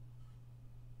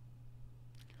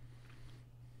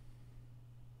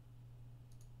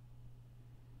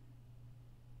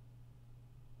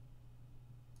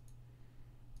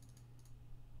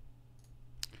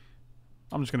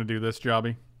 I'm just gonna do this,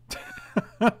 Jobby.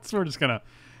 So we're just gonna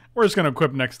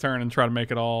equip next turn and try to make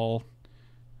it all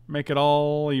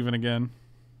even again.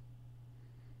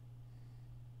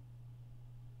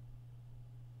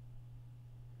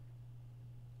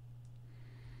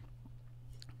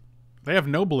 They have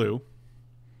no blue.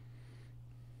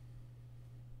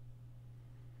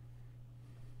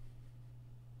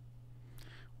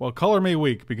 Well, color me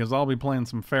weak, because I'll be playing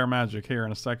some fair magic here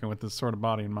in a second with this sort of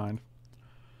body in mind.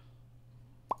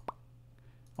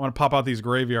 I want to pop out these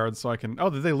graveyards so I can... Oh,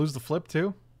 did they lose the flip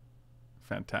too?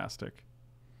 Fantastic.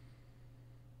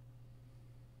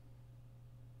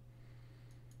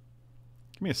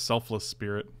 Give me a Selfless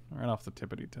Spirit right off the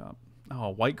tippity top. Oh,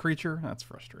 a white creature? That's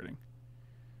frustrating.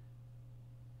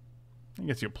 I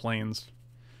guess you have plains.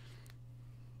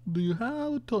 Do you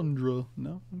have a Tundra?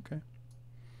 No? Okay.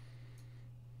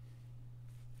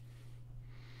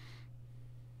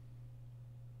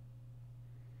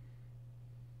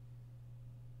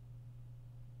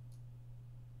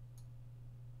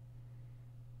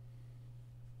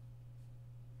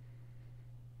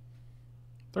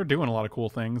 They're doing a lot of cool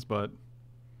things, but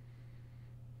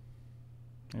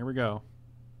here we go.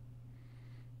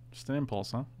 Just an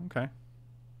impulse, huh? Okay.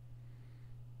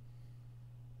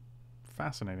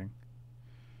 Fascinating.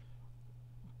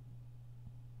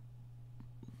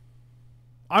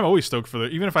 I'm always stoked for the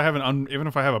even if I have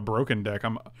a broken deck,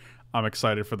 I'm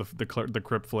excited for the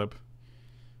crypt flip.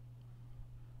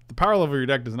 The power level of your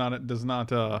deck does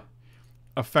not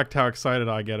affect how excited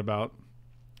I get about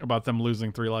them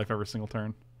losing 3 life every single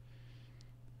turn.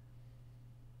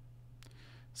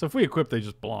 So if we equip, they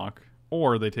just block,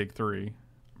 or they take 3.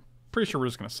 Pretty sure we're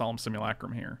just going to Solemn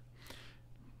Simulacrum here.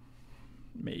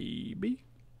 Maybe.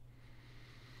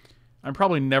 I'm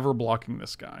probably never blocking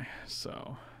this guy,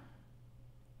 so...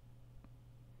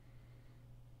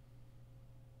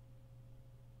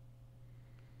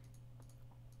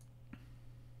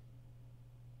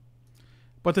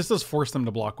 But this does force them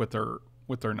to block with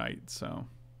their knight, so...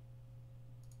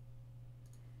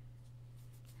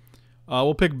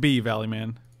 we'll pick B, Valley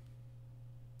Man.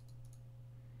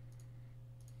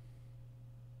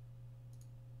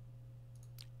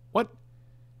 What?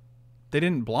 They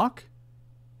didn't block?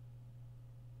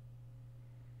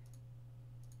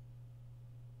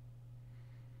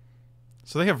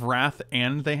 So they have Wrath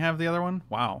and they have the other one?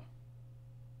 Wow.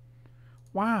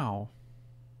 Wow.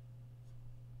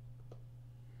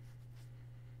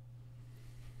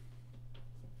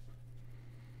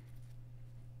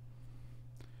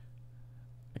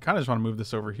 I kind of just want to move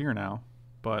this over here now,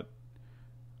 but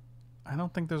I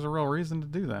don't think there's a real reason to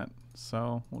do that.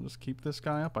 So we'll just keep this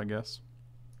guy up, I guess.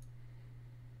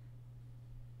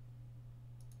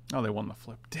 Oh, they won the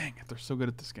flip. Dang it, they're so good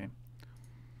at this game.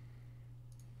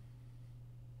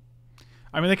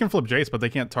 I mean, they can flip Jace, but they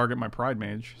can't target my Pride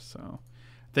Mage, so...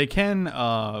 They can,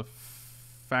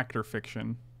 Factor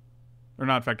Fiction. Or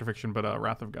not Factor Fiction, but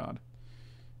Wrath of God.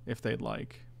 If they'd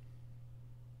like.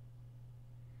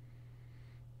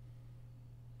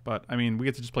 But, I mean, we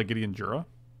get to just play Gideon Jura.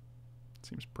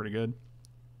 Seems pretty good.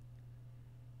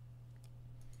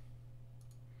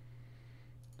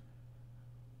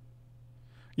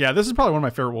 Yeah, this is probably one of my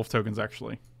favorite Wolf tokens,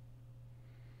 actually.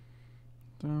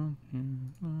 We're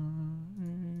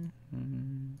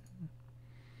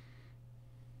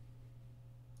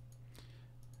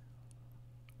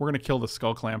going to kill the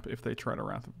Skull Clamp if they try to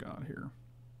Wrath of God here.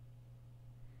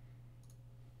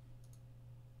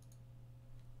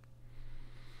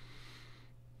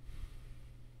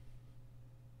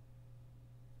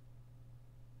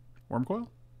 Worm Coil?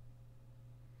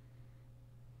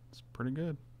 It's pretty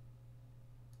good.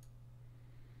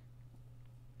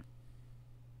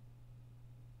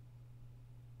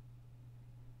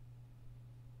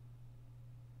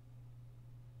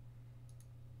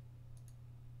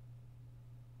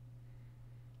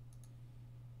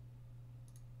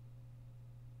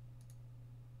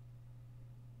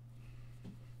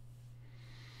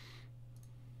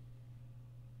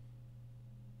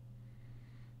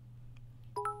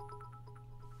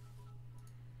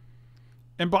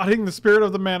 Embodying the spirit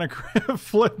of the mana crypt.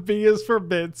 Flip B is for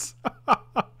bits.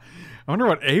 I wonder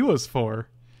what A was for.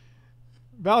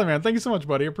 Valley Man, thank you so much,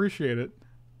 buddy. Appreciate it.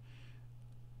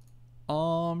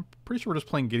 Pretty sure we're just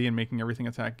playing Gideon, making everything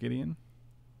attack Gideon.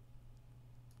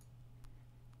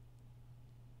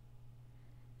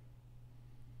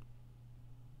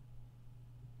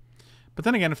 But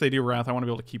then again, if they do Wrath, I want to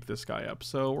be able to keep this guy up.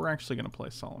 So we're actually going to play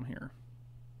Solemn here.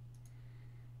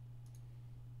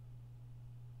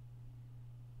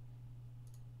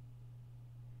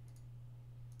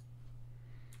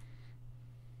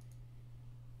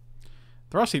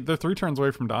 They're 3 turns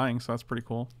away from dying, so that's pretty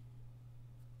cool.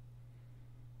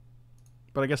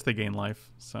 But I guess they gain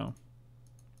life, so.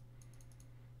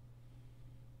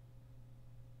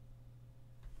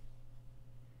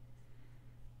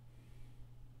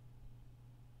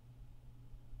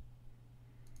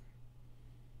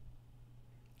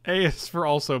 A is for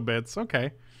also bits.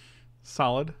 Okay.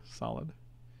 Solid. Solid.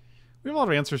 We have a lot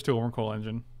of answers to a Wormcoil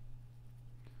Engine.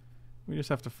 We just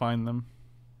have to find them.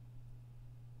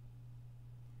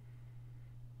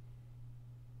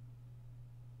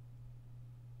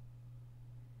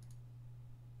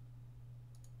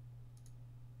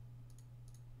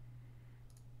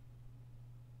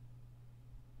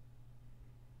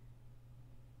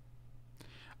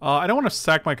 I don't want to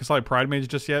sack my Kasali Pride Mage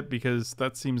just yet because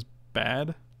that seems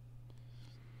bad.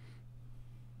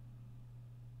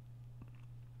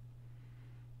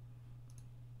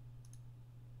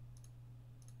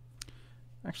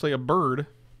 Actually, a bird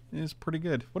is pretty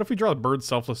good. What if we draw a bird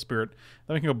Selfless Spirit?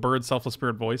 Then we can go bird Selfless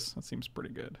Spirit Voice. That seems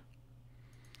pretty good.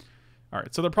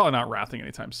 Alright, so they're probably not wrathing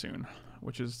anytime soon,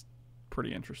 which is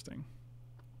pretty interesting.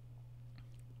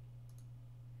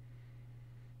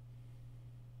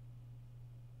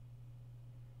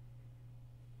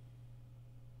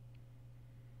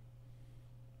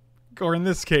 Or in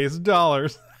this case,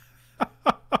 dollars.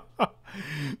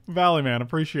 Valley Man,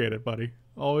 appreciate it, buddy.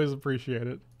 Always appreciate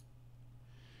it.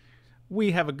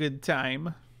 We have a good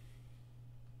time.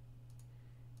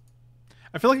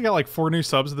 I feel like I got like 4 new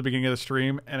subs at the beginning of the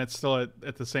stream, and it's still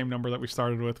at the same number that we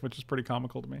started with, which is pretty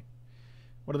comical to me.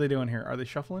 What are they doing here? Are they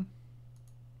shuffling?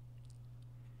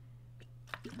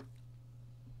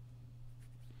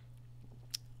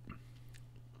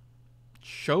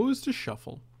 Chose to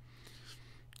shuffle.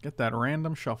 Get that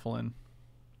random shuffle in.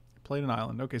 Played an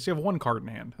island. Okay, so you have 1 card in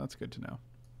hand. That's good to know.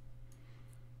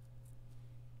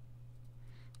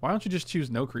 Why don't you just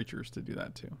choose no creatures to do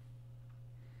that too?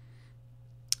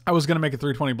 I was going to make a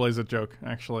 320 Blaze It joke,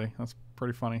 actually. That's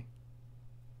pretty funny.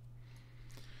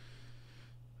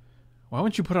 Why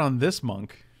wouldn't you put on this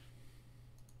monk?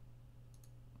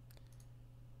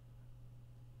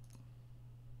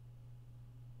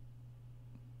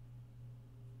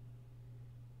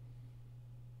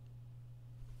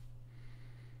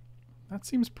 That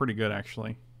seems pretty good,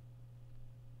 actually.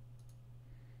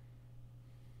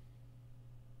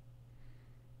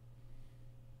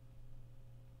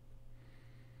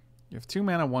 You have 2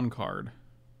 mana, 1 card.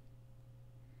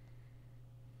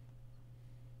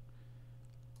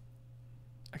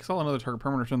 Exile another target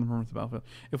permanent, return the permanent to the battlefield.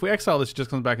 If we exile this, it just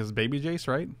comes back as Baby Jace,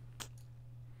 right?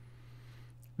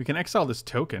 We can exile this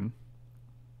token.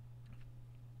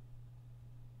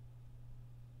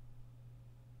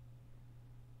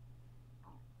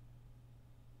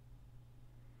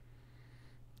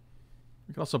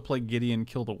 We could also play Gideon,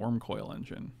 kill the Wormcoil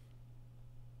Engine.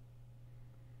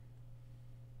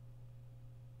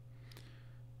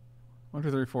 One,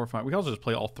 2, 3, 4, 5. We can also just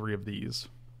play all 3 of these.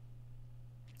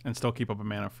 And still keep up a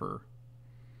mana for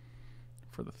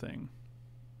the thing.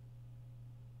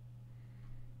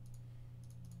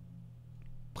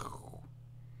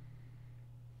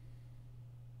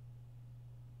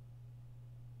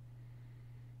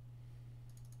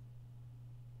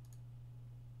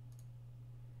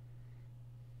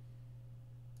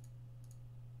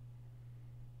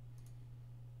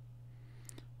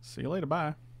 See you later,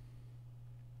 bye.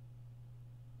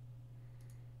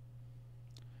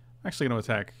 Actually going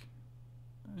to attack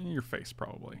your face,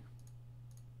 probably.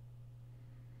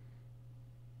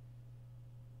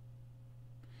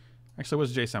 Actually,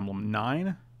 what's Jace Emblem?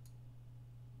 9?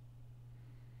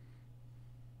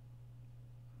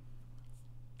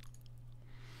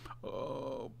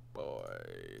 Oh, boy.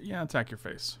 Yeah, attack your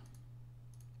face.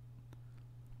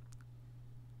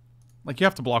 Like, you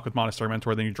have to block with Monastery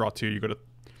Mentor, then you draw 2, you go to...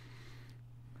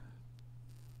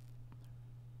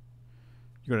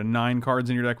 You go to 9 cards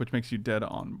in your deck, which makes you dead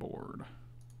on board.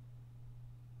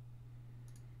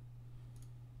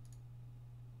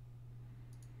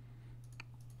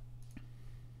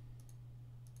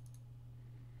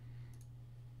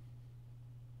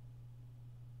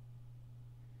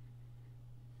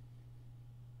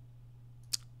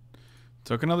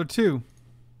 Took another 2.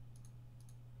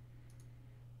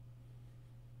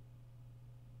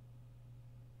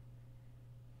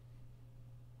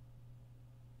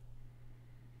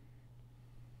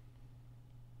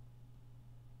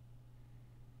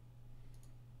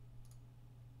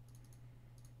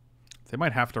 They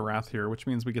might have to Wrath here, which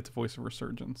means we get to Voice of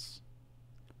Resurgence.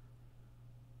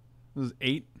 This is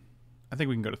 8. I think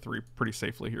we can go to 3 pretty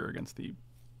safely here against the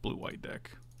blue-white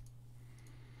deck.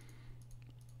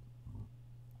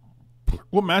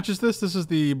 What match is this? This is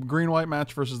the green-white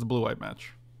match versus the blue-white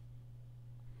match.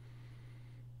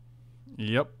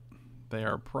 Yep. They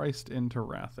are priced into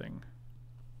Wrathing.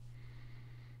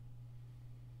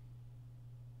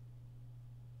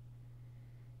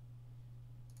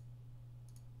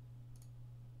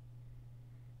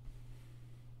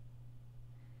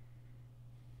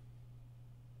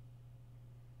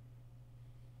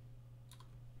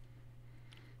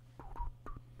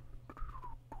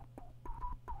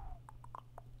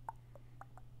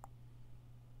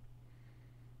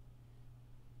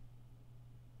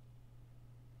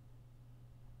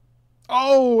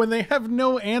 Oh, and they have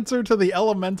no answer to the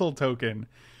elemental token.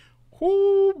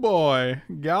 Oh boy,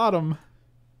 got him.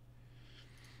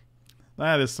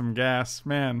 That is some gas.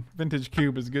 Man, Vintage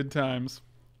Cube is good times.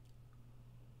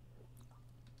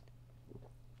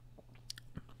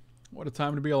 What a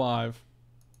time to be alive.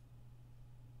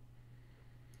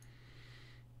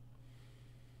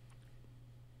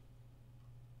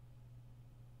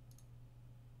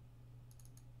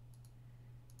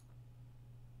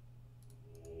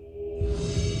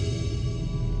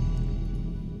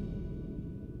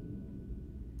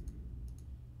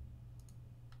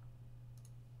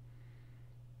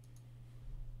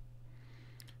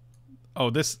 Oh,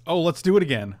 this... Oh, let's do it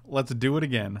again. Let's do it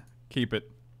again. Keep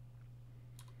it.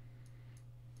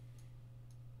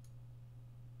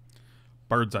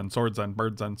 Birds and swords and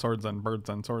birds and swords and birds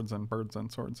and swords and birds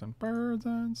and swords and birds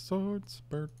and swords.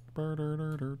 Bird. Birds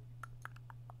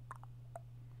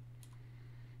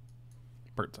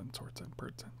and swords and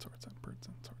birds and swords and birds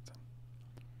and swords.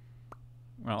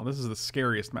 Well, this is the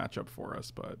scariest matchup for us,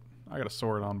 but I got a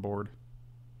sword on board.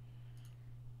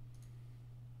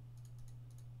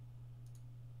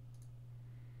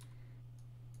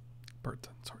 Birds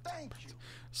and swords. Thank you.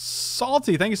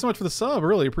 Salty, thank you so much for the sub.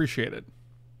 Really appreciate it.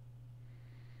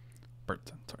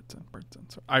 Birds and swords and birds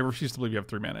and swords. I refuse to believe you have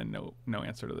 3 mana and no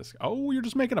answer to this. Oh, you're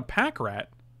just making a pack rat.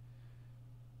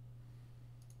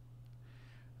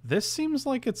 This seems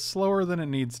like it's slower than it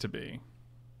needs to be.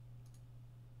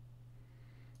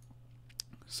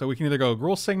 So we can either go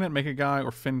Gruul Signet, make a guy,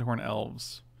 or Findhorn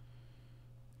Elves.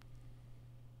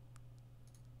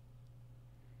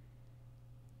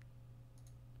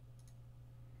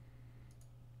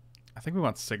 I think we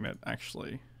want Signet,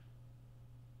 actually.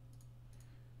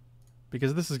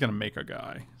 Because this is going to make a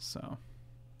guy, so...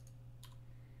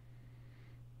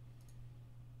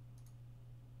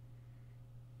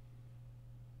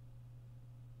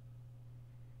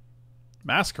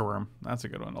 Masquerorm, that's a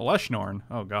good one. Eleshnorn,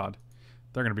 oh god.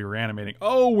 They're going to be reanimating.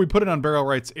 Oh, we put it on Burial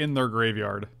Rites in their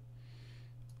graveyard.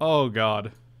 Oh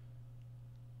god.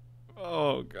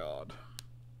 Oh god.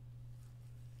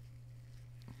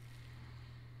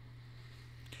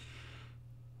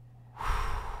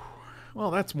 Well,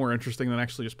 that's more interesting than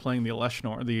actually just playing the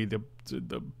Eleshnorn, the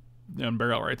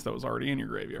Burial Rites that was already in your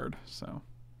graveyard. So,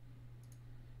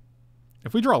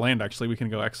 if we draw land, actually, we can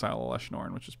go exile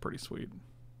Eleshnorn, which is pretty sweet.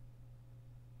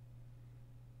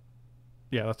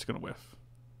 Yeah, that's gonna whiff.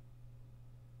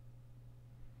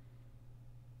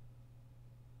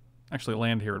 Actually,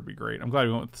 land here would be great. I'm glad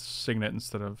we went with Signet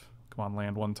instead of come on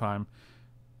land one time.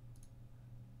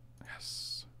 Yes.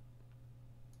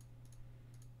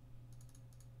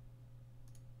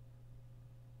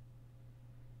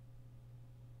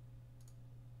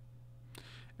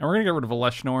 And we're going to get rid of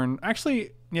Eleshnorn.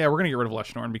 Actually, yeah, we're going to get rid of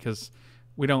Eleshnorn because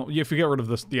we don't... If you get rid of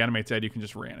this, the Animate's Dead, you can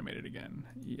just reanimate it again.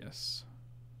 Yes.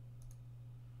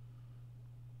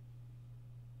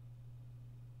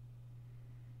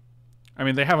 I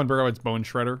mean, they have on Burrowhead's Bone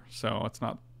Shredder, so it's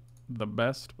not the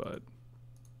best, but...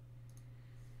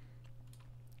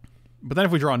 But then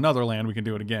if we draw another land, we can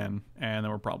do it again, and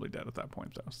then we're probably dead at that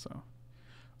point, though, so...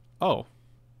 Oh,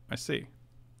 I see.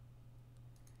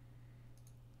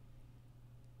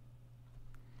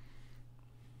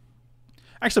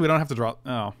 Actually, we don't have to draw...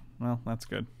 Oh, well, that's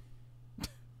good.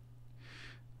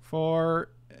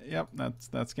 Yep,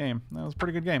 that's game. That was a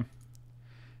pretty good game.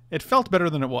 It felt better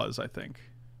than it was, I think.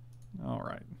 All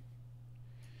right.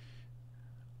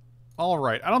 All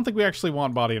right. I don't think we actually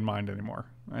want Body and Mind anymore.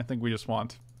 I think we just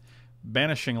want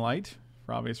Banishing Light,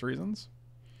 for obvious reasons.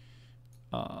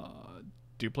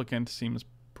 Duplicant seems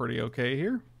pretty okay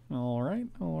here. All right,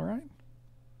 all right.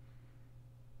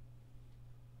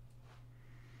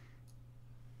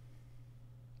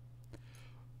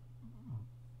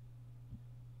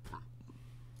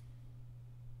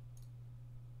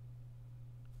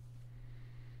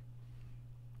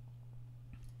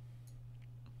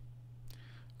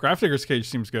 Grafdigger's Cage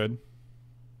seems good.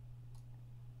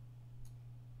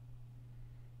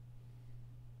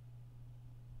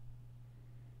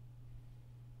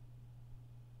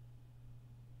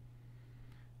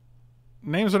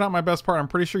 Names are not my best part. I'm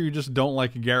pretty sure you just don't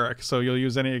like Garrick, so you'll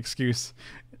use any excuse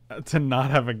to not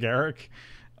have a Garrick.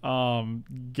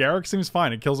 Garrick seems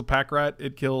fine. It kills a pack rat.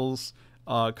 It kills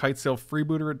Kitesail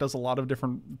Freebooter. It does a lot of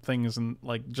different things, and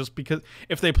like just because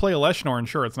if they play Leshnorn,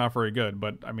 sure, it's not very good,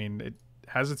 but I mean it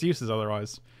has its uses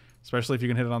otherwise, especially if you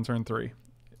can hit it on turn 3.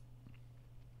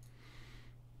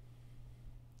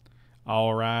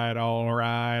 All right, all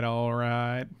right, all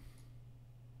right.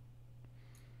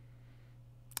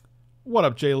 What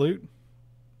up, J-Loot?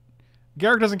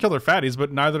 Garrick doesn't kill their fatties,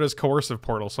 but neither does Coercive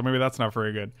Portal, so maybe that's not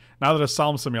very good. Neither does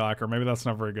Solemn Simulacre, maybe that's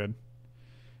not very good.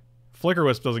 Flicker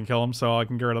Wisp doesn't kill him, so I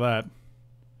can get rid of that.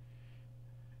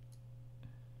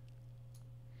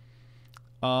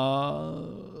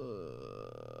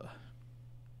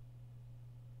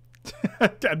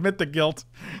 Admit the guilt.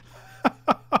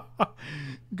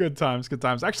 Good times, good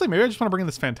times. Actually, maybe I just want to bring in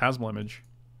this Phantasmal Image.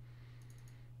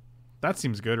 That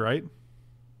seems good, right?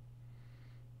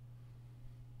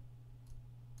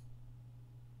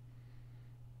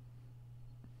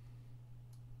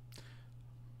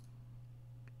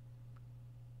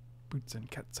 Boots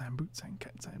and cats and boots and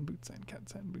cats and boots and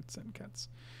cats and boots and cats.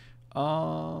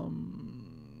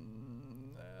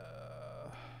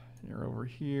 You're over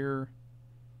here.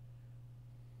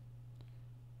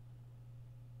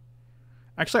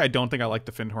 Actually, I don't think I like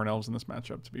the Findhorn Elves in this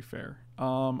matchup, to be fair.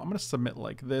 I'm going to submit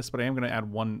like this, but I am going to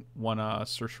add one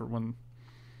search for one.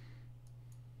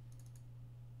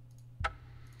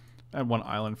 Add one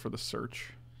island for the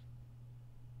search.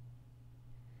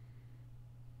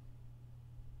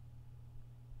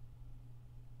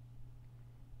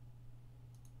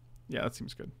 Yeah, that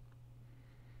seems good.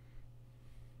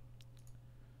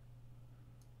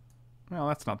 Well,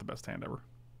 that's not the best hand ever.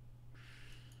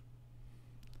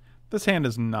 This hand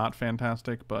is not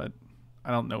fantastic, but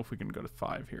I don't know if we can go to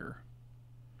 5 here.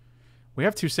 We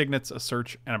have 2 Signets, a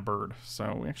Search, and a Bird,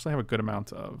 so we actually have a good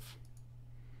amount of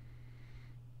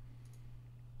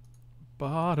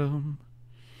bottom.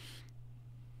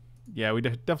 Yeah, we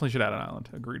definitely should add an island.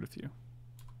 Agreed with you.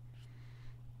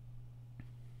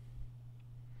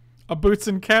 A Boots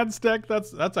and Cats deck?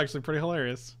 That's actually pretty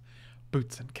hilarious.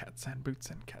 Boots and cats and boots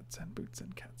and cats and boots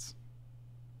and cats.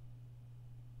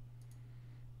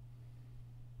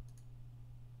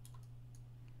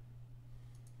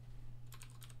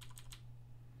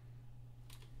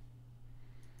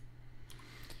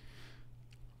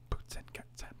 Boots and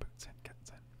cats and boots and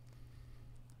cats and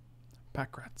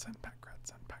pack rats and pack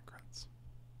rats and pack rats.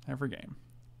 Every game.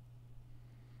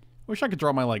 Wish I could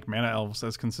draw my like mana elves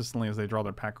as consistently as they draw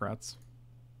their pack rats.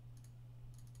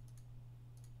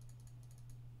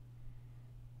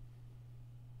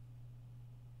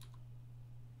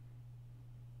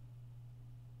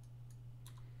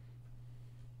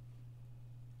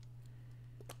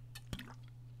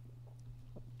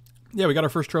 Yeah, we got our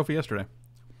first trophy yesterday.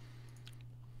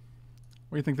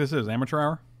 What do you think this is? Amateur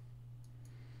hour?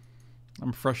 I'm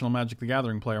a professional Magic the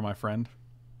Gathering player, my friend.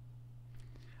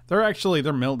 They're actually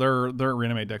their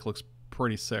reanimate deck looks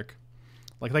pretty sick.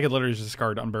 Like they could literally just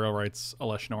discard Unburial Rites,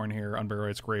 Aleshnorn here, Unburial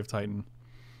Rites, Grave Titan.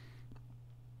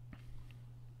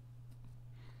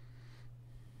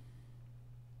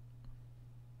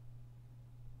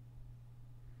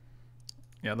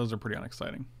 Yeah, those are pretty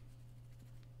unexciting.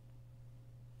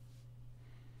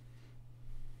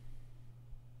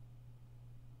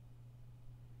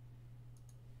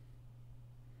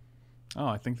 Oh,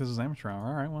 I think this is amateur hour.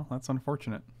 All right, well, that's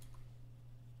unfortunate.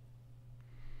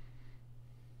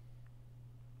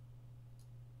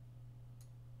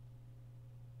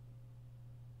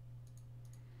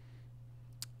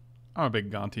 I'm a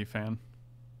big Gonti fan.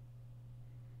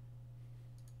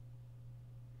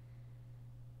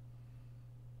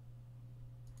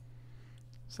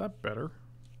 Is that better?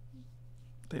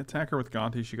 They attack her with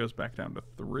Gonti. She goes back down to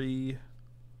 3.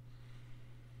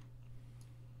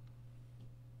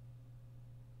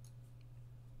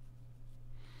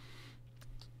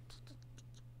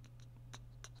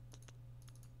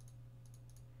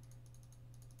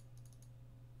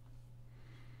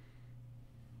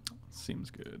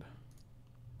 Seems good.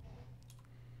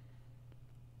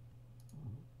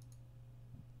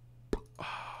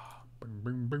 Boom,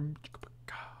 boom, boom.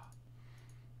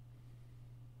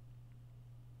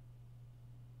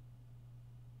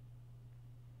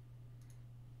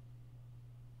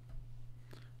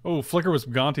 Oh, Flicker with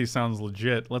Gonti sounds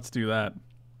legit. Let's do that.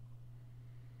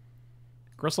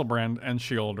 Gristlebrand and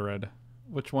Sheoldred.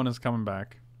 Which one is coming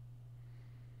back?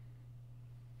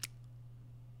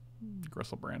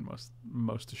 Gristlebrand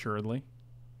most assuredly.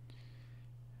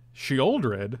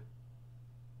 Sheoldred?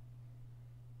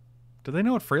 Do they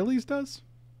know what Fraley's does?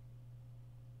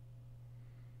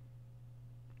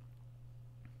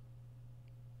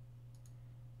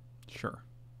 Sure.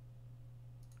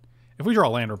 If we draw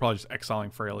land, we're probably just exiling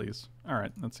Fraley's.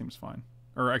 Alright, that seems fine.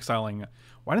 Or exiling...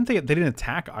 Why didn't they didn't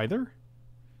attack either?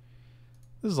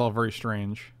 This is all very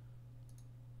strange.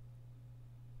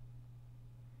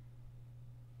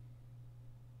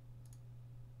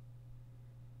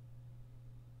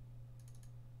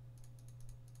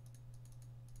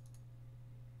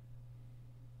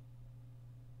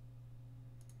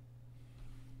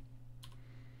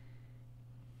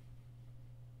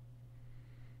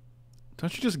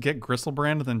 Don't you just get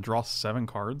Gristlebrand and then draw 7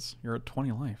 cards? You're at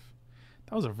 20 life.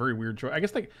 That was a very weird choice. I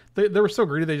guess they were so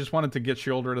greedy they just wanted to get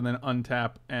Sheoldred and then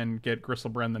untap and get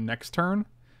Gristlebrand the next turn.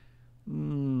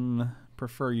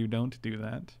 Prefer you don't do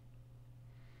that.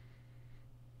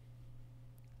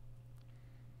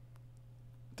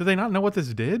 Did they not know what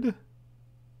this did?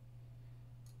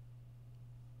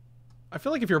 I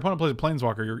feel like if your opponent plays a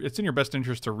Planeswalker, it's in your best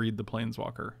interest to read the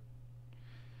Planeswalker.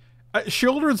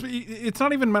 Sheoldred's, it's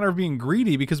not even a matter of being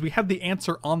greedy because we had the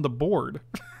answer on the board.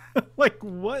 Like,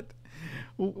 what?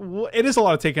 It is a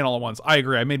lot of taking all at once. I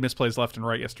agree. I made misplays left and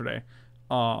right yesterday.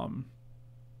 And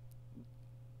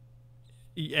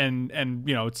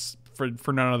you know, it's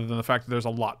for none other than the fact that there's a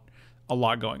lot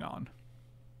going on.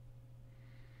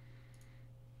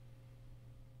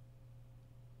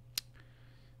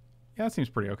 Yeah, that seems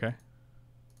pretty okay.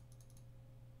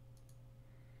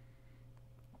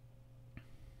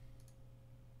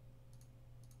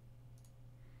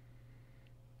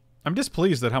 I'm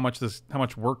displeased at how much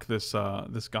work this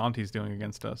Gonti's doing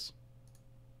against us.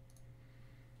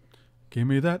 Give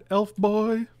me that elf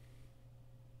boy.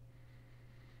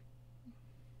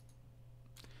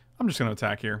 I'm just gonna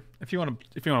attack here. If you want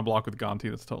to block with Gonti,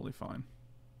 that's totally fine.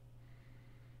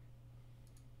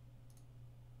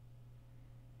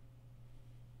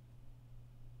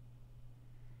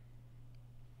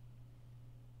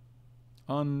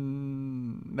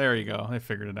 There you go. They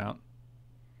figured it out.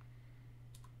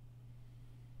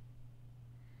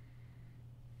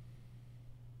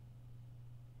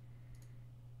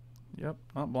 Yep,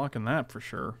 not blocking that for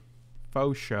sure.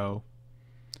 Faux show.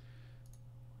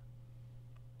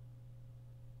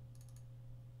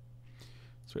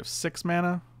 So we have 6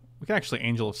 mana. We can actually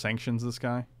Angel of Sanctions this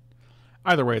guy.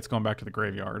 Either way, it's going back to the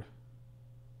graveyard.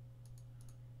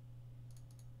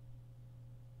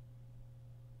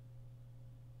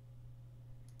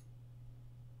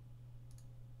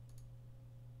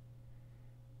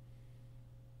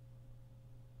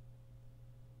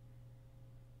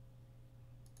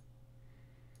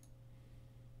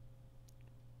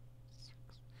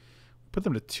 Put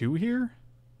them to 2 here?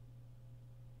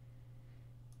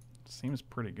 Seems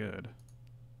pretty good.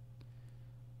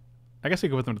 I guess we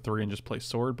could put them to 3 and just play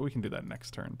sword, but we can do that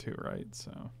next turn too, right?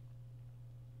 So,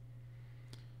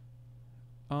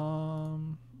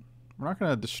 we're not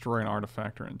going to destroy an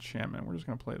artifact or enchantment. We're just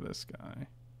going to play this guy.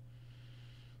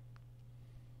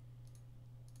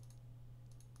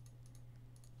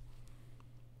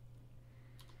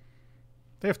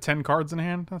 They have 10 cards in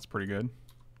hand. That's pretty good.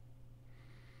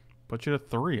 Put you to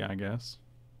 3, I guess.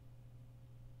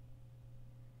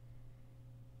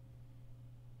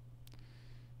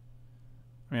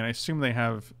 I mean, I assume they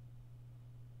have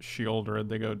Sheoldred.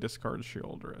 They go discard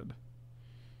Sheoldred.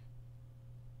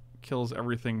 Kills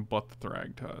everything but the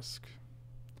Thragtusk.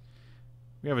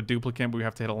 We have a duplicate, but we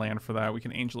have to hit a land for that. We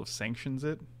can Angel of Sanctions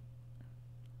it.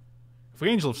 If we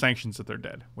Angel of Sanctions it, they're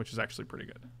dead, which is actually pretty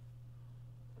good.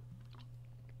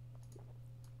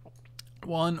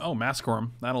 1. Oh,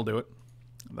 Masquerm. That'll do it.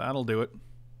 That'll do it.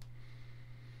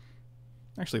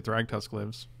 Actually, Thragtusk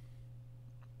lives.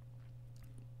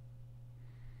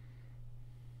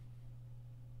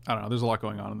 I don't know. There's a lot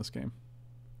going on in this game.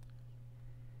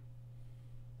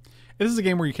 This is a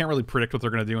game where you can't really predict what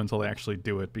they're going to do until they actually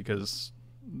do it because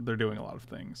they're doing a lot of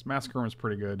things. Masquerm is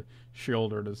pretty good.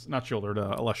 Sheoldred is... Not Sheoldred,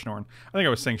 Eleshnorn. I think I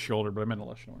was saying Sheoldred, but I meant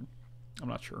Eleshnorn. I'm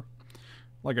not sure.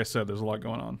 Like I said, there's a lot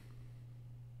going on.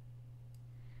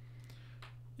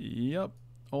 Yep.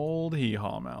 Old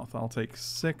hee-haw mouth. I'll take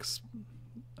 6.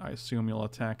 I assume you'll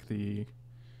attack the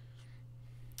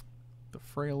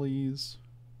Fraleys.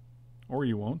 Or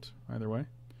you won't. Either way.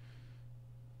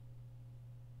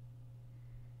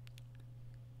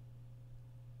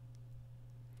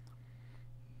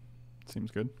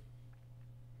 Seems good.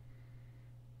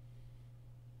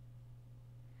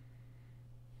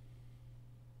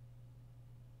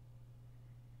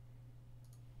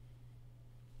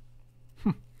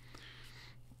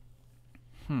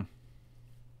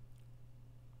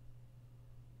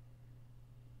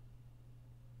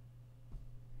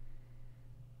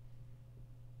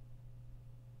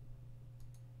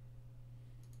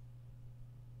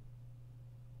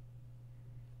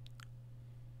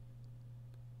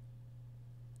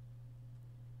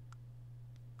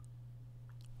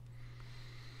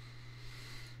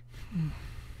 They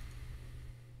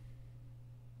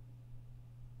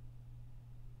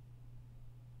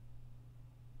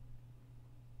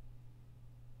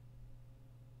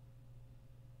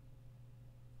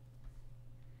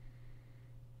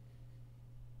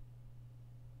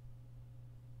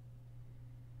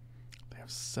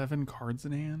have 7 cards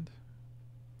in hand.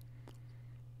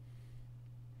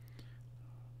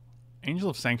 Angel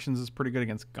of Sanctions is pretty good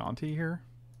against Gonti here.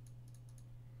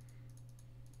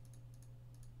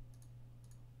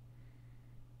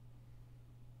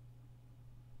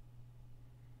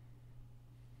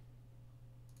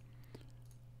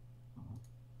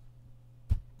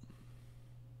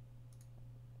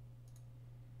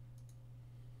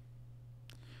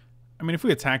 I mean, if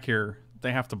we attack here,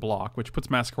 they have to block, which puts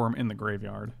Masquerorm in the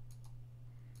graveyard.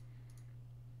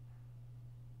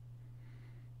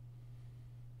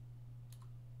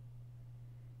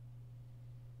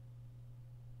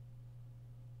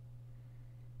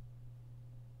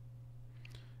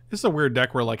 This is a weird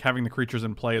deck where, like, having the creatures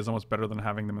in play is almost better than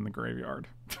having them in the graveyard.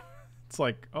 It's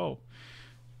like, oh,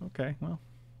 okay, well,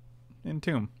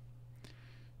 Entomb.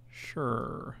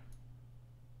 Sure.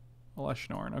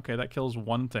 Aleshnorn. Okay, that kills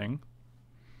one thing.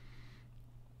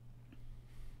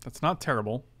 That's not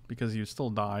terrible, because you still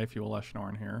die if you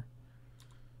Aleshnorn here.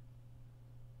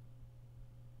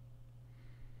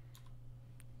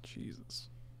 Jesus.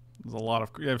 There's a lot of...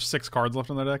 You have 6 cards left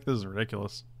in the deck? This is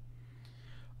ridiculous.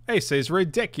 Hey, says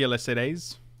ridiculous it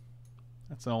is.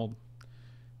 That's an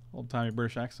old-timey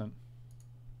British accent.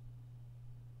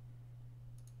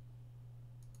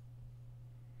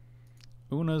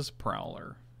 Una's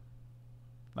Prowler.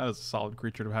 That is a solid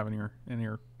creature to have in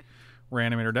your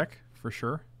Reanimator deck, for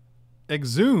sure.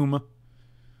 Exhume.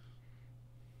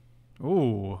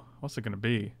 Ooh, what's it going to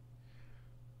be?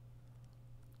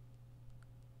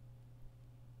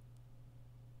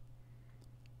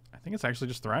 I think it's actually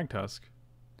just Thragtusk.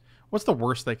 What's the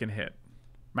worst they can hit?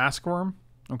 Masquerorm?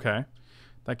 Okay.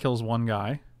 That kills one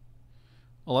guy.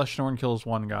 Aleshnorn kills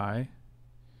one guy.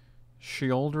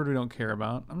 Sheoldred we don't care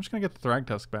about. I'm just going to get the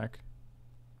Thragtusk back.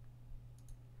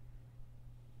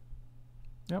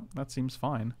 Yep, that seems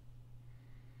fine.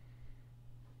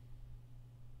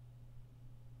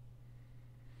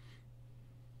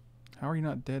 How are you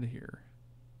not dead here?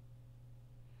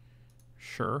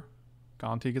 Sure.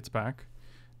 Gonti gets back.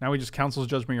 Now he just Council's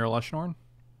Judgment your Aleshnorn?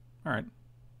 Alright.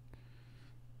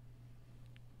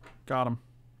 Got him.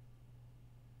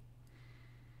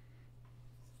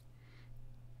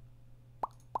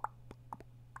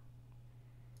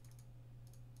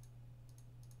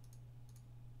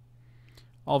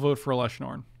 I'll vote for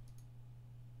Aleshnorn.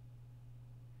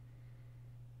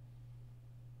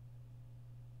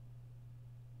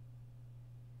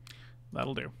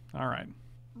 That'll do. All right.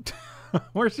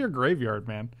 Where's your graveyard,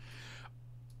 man?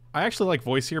 I actually like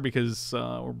Voice here because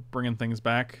we're bringing things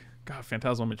back. God,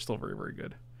 Phantasmal Image still very, very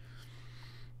good.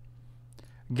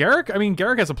 Garruk, I mean,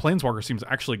 Garruk as a Planeswalker seems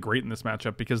actually great in this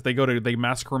matchup because they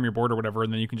Masquerorm your board or whatever,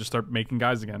 and then you can just start making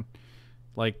guys again.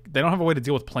 Like, they don't have a way to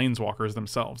deal with Planeswalkers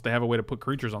themselves. They have a way to put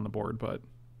creatures on the board, but...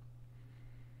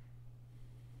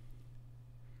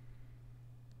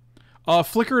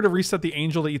 Flicker to reset the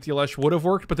Angel to eat the Elesh would have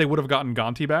worked, but they would have gotten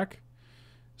Gonti back.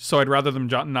 So I'd rather them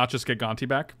not just get Gonti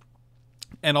back.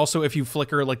 And also, if you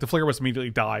Flicker, like, the Flicker Wisp immediately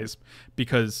dies,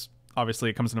 because, obviously,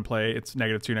 it comes into play, it's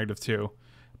 -2/-2,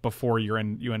 before you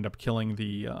end up killing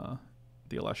the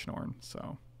Aleshnorn,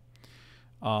 so...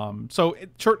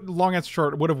 long answer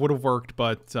short, would have worked,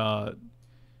 but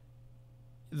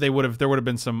there would have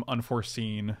been some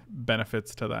unforeseen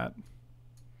benefits to that.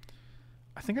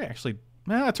 I think I actually,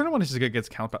 turn 1 is just gets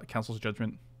Council's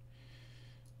Judgment.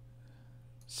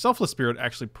 Selfless Spirit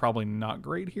actually probably not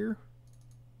great here.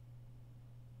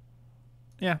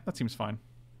 Yeah, that seems fine.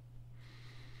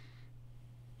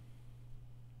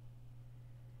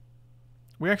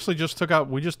 We actually just took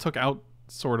out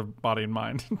sort of Body and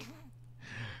Mind.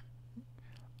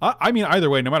 I mean, either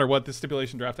way, no matter what, this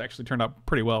stipulation draft actually turned out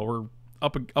pretty well. We're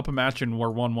up a match and we're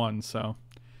 1-1, so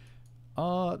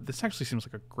this actually seems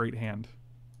like a great hand.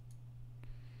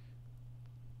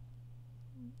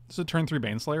 This is a turn 3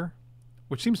 Baneslayer,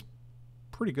 which seems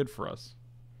pretty good for us.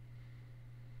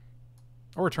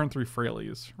 Or a turn 3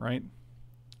 Frailes, right?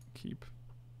 Keep.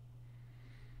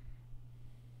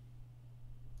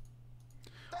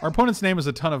 Our opponent's name is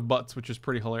a ton of butts, which is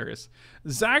pretty hilarious.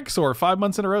 Zaxor, 5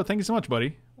 months in a row. Thank you so much,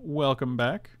 buddy. Welcome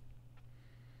back.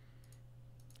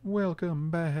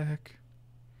 Welcome back.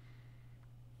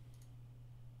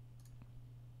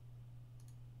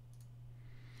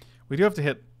 We do have to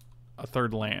hit a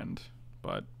 3rd land,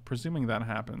 but presuming that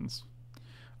happens...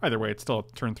 Either way, it's still a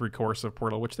turn 3 Coercive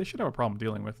Portal, which they should have a problem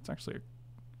dealing with. It's actually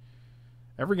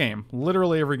Every game.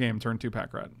 Literally every game, turn 2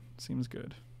 pack rat. Seems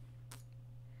good.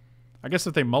 I guess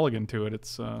if they mulligan to it,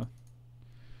 it's one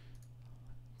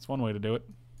way to do it.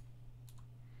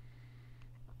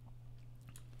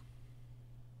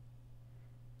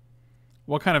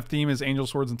 What kind of theme is Angel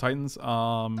Swords and Titans?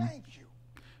 Thank you.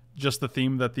 Just the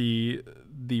theme that the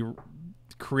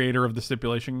creator of the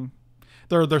Stipulation.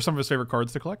 They're some of his favorite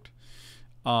cards to collect.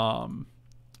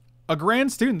 A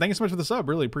grand student. Thank you so much for the sub.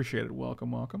 Really appreciate it.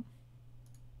 Welcome, welcome.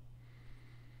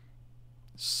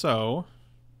 So,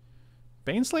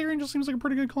 Baneslayer Angel seems like a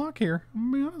pretty good clock here.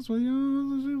 I'm gonna be honest with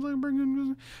you. It seems like a pretty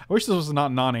good. I wish this was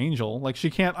not non-angel. Like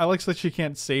she can't. I like that she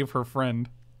can't save her friend.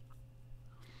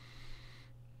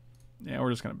 Yeah, we're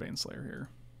just gonna Baneslayer here.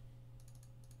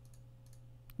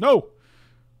 No.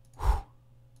 Whew.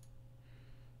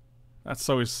 That's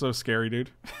so scary, dude.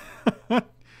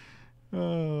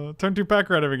 Turn 2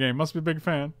 pack rat every game. Must be a big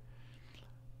fan.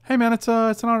 Hey man, it's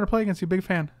an honor to play against you. Big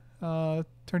fan.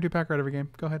 Turn 2 pack rat every game.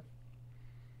 Go ahead.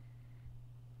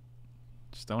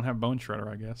 Just don't have Bone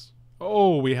Shredder, I guess.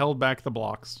 Oh, we held back the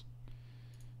blocks.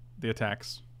 The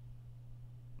attacks.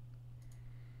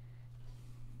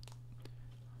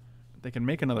 They can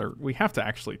make another. We have to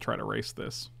actually try to race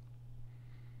this.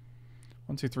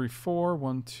 1, 2, 3, 4.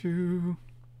 1, 2.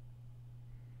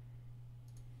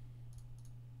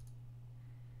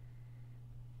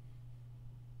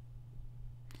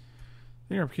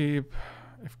 The upkeep.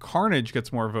 If Carnage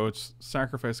gets more votes,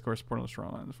 sacrifice score supporting the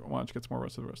strong lines. If Watch gets more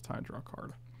votes, the votes tie, draw a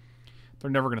card.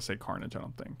 They're never going to say Carnage, I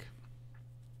don't think.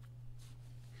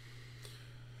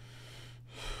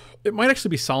 It might actually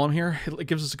be Solemn here. It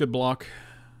gives us a good block.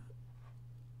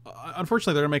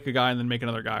 Unfortunately, they're going to make a guy and then make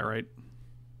another guy, right?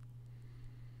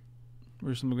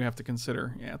 There's something we have to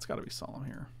consider. Yeah, it's got to be Solemn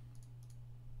here.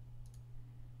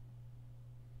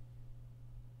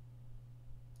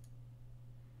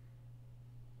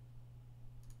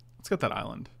 Let's get that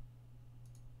island.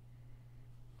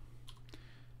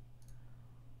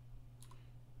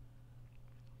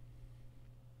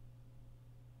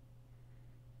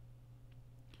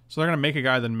 So they're going to make a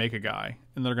guy, then make a guy.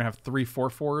 And they're going to have 3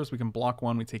 4/4s. We can block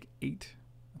 1. We take 8.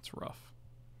 That's rough.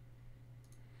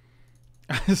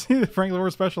 I see the Frank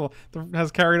Lepore special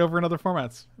has carried over in other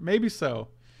formats. Maybe so.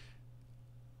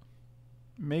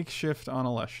 Makeshift on a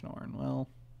Leshnorn. Well,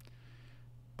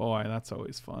 boy, that's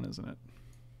always fun, isn't it?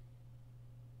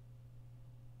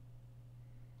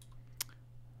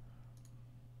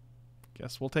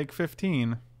 Guess we'll take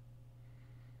 15.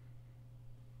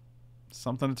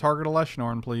 Something to target a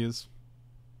Leshnorn, please.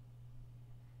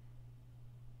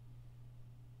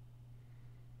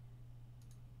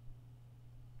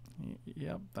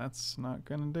 Yep, that's not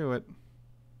going to do it.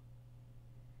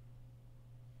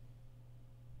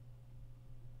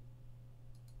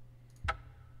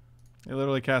 They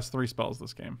literally cast 3 spells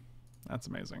this game. That's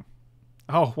amazing.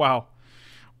 Oh, wow.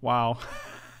 Wow.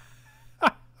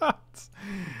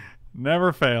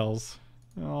 Never fails.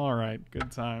 All right,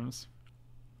 good times.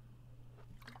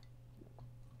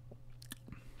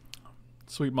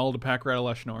 Sweet mull to pack rat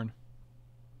Leshnorn.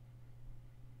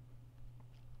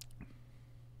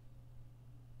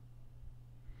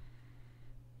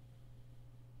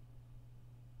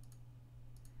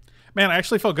 Man, I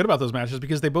actually felt good about those matches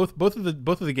because they both of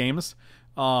the games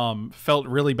felt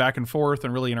really back and forth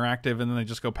and really interactive, and then they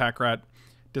just go pack rat,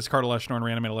 discard a Leshnorn,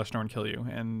 reanimate a Leshnorn, kill you,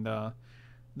 and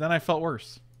then I felt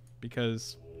worse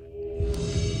because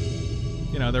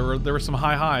you know there were some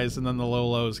high highs and then the low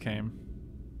lows came.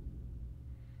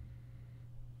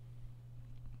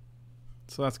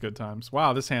 So that's good times.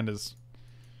 Wow, this hand is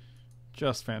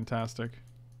just fantastic.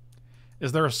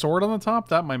 Is there a sword on the top?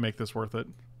 That might make this worth it.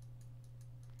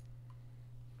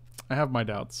 I have my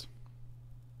doubts.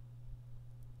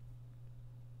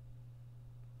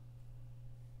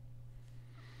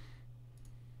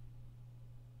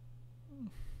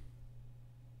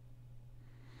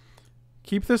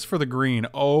 Keep this for the green.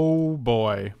 Oh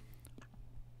boy.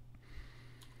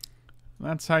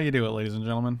 That's how you do it, ladies and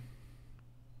gentlemen.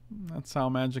 That's how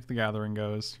Magic the Gathering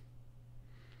goes.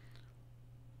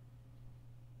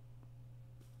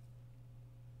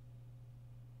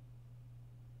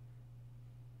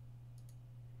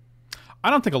 I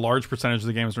don't think a large percentage of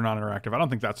the games are non-interactive. I don't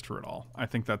think that's true at all. I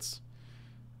think that's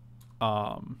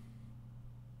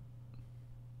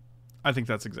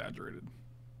exaggerated.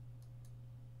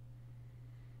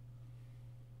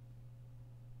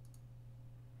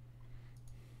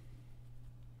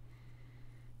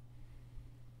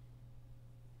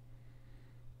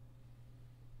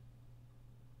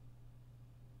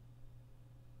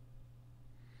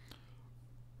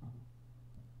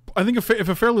 I think if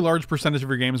a fairly large percentage of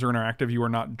your games are interactive, you are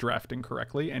not drafting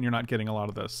correctly, and you're not getting a lot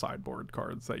of the sideboard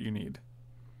cards that you need.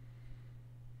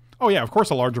 Oh yeah, of course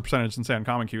a larger percentage than say on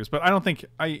common queues, but I don't think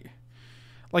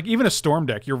like even a storm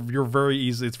deck. You're very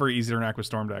easy. It's very easy to interact with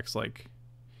storm decks. Like,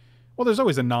 well, there's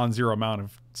always a non-zero amount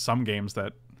of some games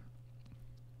that.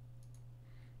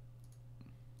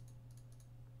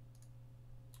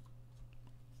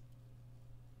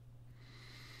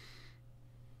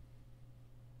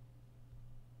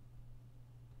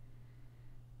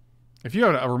 If you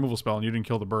had a removal spell and you didn't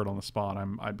kill the bird on the spot,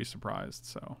 I'd be surprised.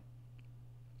 So.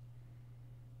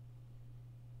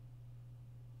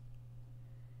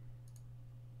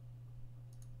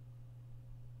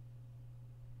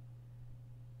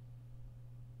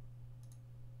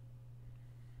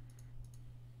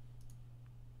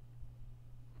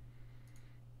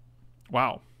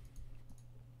 Wow.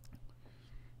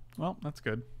 Well, that's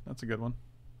good. That's a good one.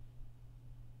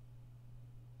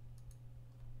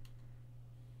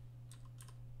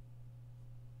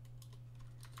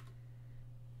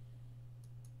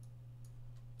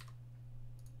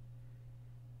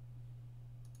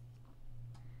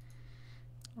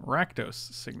 Rakdos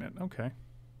Signet. Okay.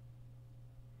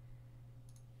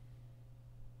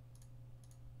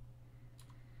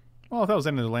 Well, if that was the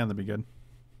end of the land, that'd be good.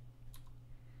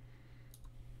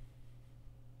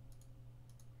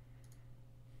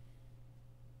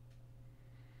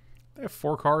 They have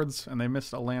 4 cards, and they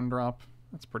missed a land drop.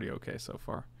 That's pretty okay so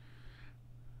far.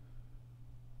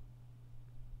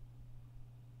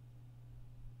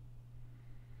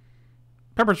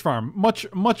 Pepperidge Farm.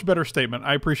 Much better statement.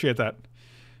 I appreciate that.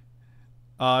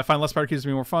 I find less power queues to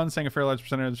be more fun. Saying a fairly large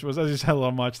percentage was, as you said, a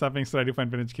little much. That being said, I do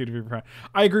find vintage queue to be fun.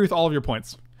 I agree with all of your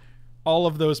points. All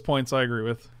of those points I agree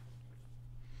with.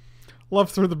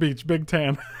 Love Through the Beach. Big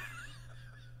Tan.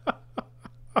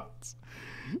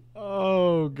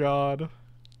 Oh, God.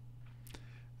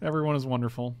 Everyone is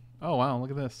wonderful. Oh, wow. Look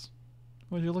at this.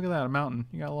 Would you look at that? A mountain.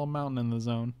 You got a little mountain in the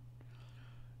zone.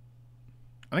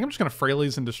 I think I'm just going to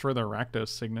Fraley's and destroy the Rakdos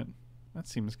Signet. That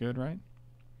seems good, right?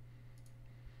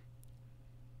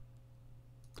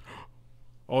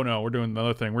 Oh, no. We're doing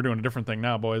another thing. We're doing a different thing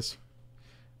now, boys.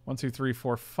 1, 2, 3,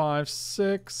 4, 5,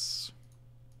 6.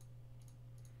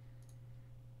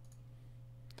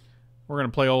 We're going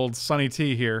to play old Sunny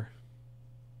T here.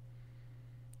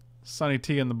 Sunny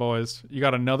T and the boys. You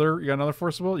got another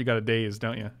Forcible? You got a Daze,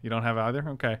 don't you? You don't have either?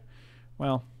 Okay.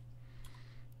 Well,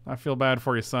 I feel bad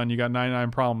for you, son. You got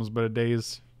 99 problems, but a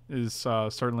Daze is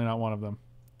certainly not one of them.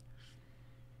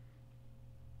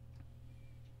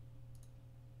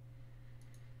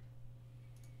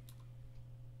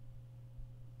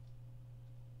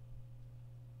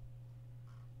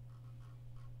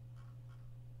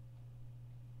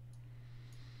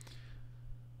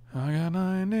 I got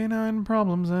 99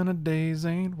 problems and a Daze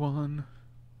ain't one.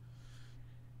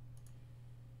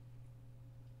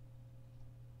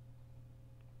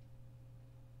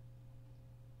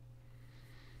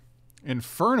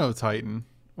 Inferno Titan.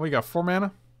 What, you got 4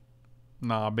 mana?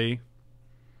 Nah, B.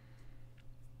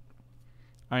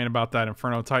 I ain't about that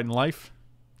Inferno Titan life.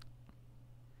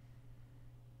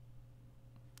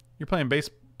 You're playing base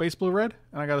blue red,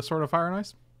 and I got a Sword of Fire and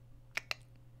Ice.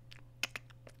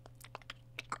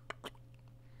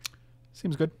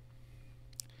 Seems good.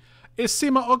 Is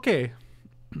Sima okay?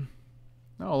 Oh,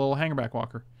 a little hangerback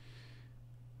walker.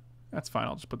 That's fine.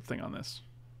 I'll just put the thing on this.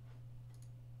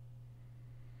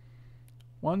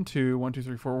 1, 2, 1, 2,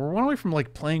 3, 4. We're one away from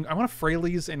like playing. I want to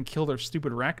Fraley's and kill their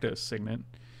stupid Rakdos Signet,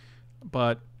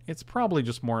 but it's probably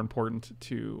just more important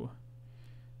to.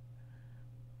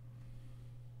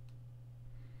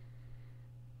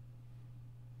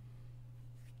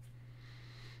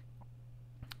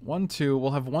 1, 2.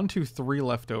 We'll have 1, 2, 3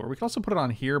 left over. We can also put it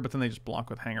on here, but then they just block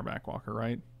with hangerback walker,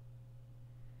 right?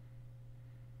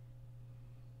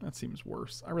 That seems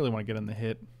worse. I really want to get in the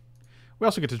hit. We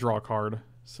also get to draw a card,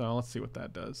 so let's see what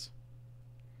that does.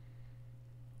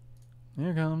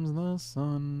 Here comes the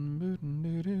sun,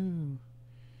 boo-doo-doo-doo.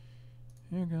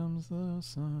 Here comes the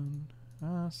sun,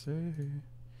 I say.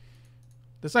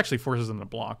 This actually forces them to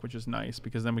block, which is nice,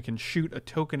 because then we can shoot a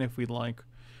token if we'd like,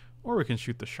 or we can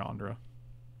shoot the Chandra.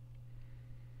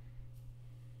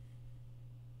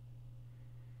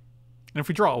 And if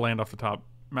we draw a land off the top,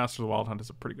 Master of the Wild Hunt is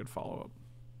a pretty good follow-up.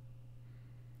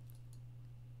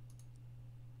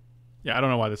 Yeah, I don't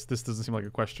know why this doesn't seem like a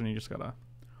question. You just gotta...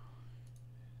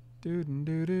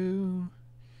 Do-do-do-do.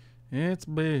 It's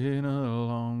been a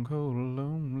long, cold,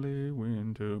 lonely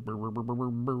winter.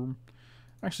 I'm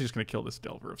actually just gonna kill this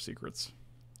Delver of Secrets.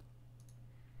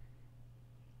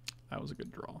 That was a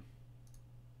good draw.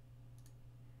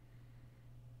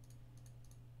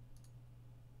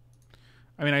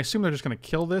 I mean, I assume they're just going to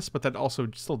kill this, but that also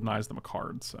still denies them a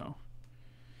card, so.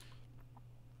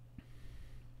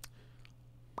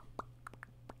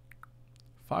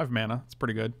 5 mana. It's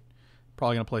pretty good.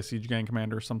 Probably going to play Siege Gang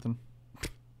Commander or something.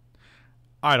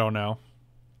 I don't know.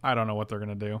 I don't know what they're going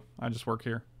to do. I just work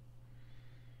here.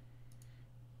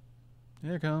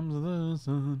 Here comes the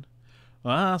sun.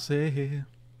 I say.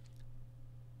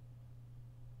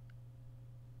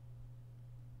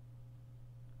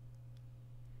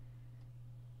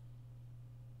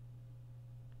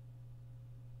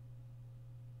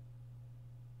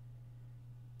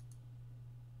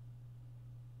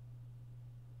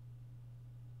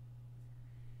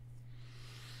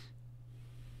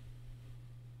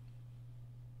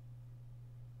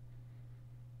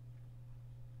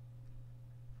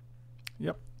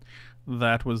 Yep.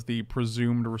 That was the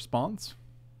presumed response.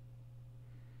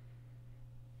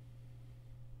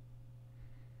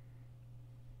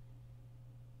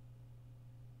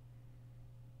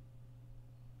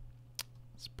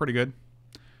 It's pretty good.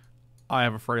 I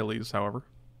have a Fraley's, however.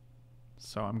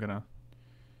 So I'm gonna...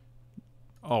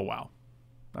 Oh, wow.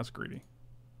 That's greedy.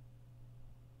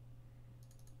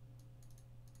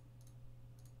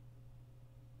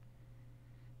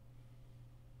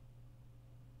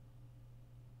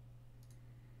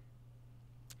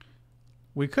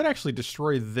 We could actually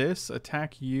destroy this,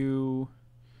 attack you.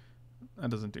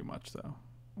 That doesn't do much, though.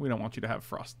 We don't want you to have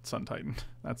Frost Sun Titan.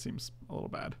 That seems a little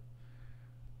bad.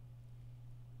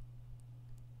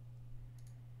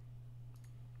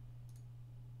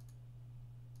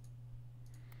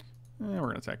 We're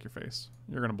going to attack your face.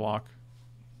 You're going to block.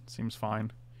 Seems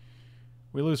fine.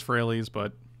 We lose Fraley's,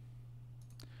 but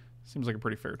seems like a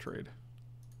pretty fair trade.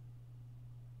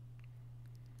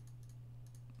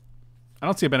 I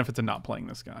don't see a benefit to not playing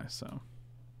this guy, so.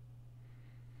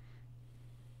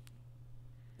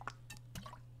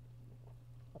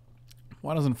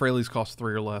 Why doesn't Fraley's cost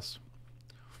 3 or less?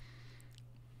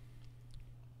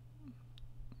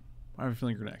 I have a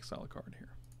feeling you're going to exile a card here.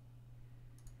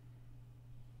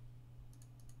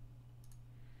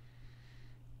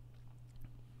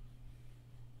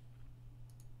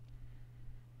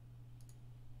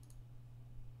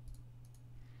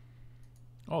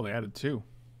 Oh, they added 2.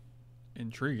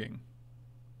 Intriguing.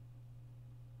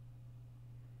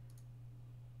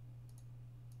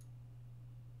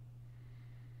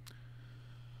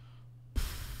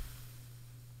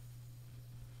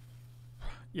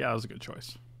 Yeah, that was a good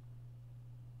choice.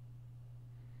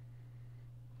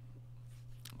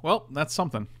 Well, that's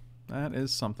something. That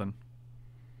is something.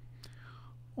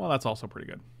 Well, that's also pretty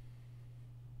good.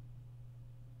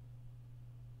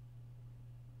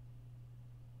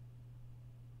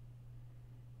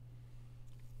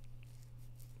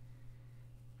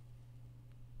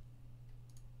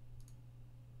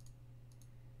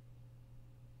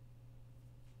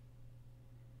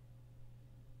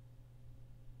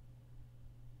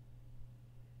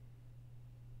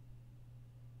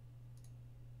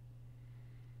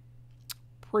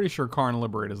 Pretty sure Karn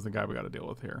Liberate is the guy we got to deal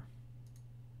with here.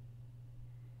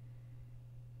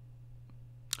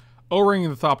 O-Ring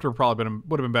and the Thopter probably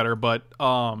would have been better, but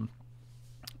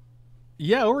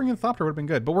yeah, O-Ring and the Thopter would have been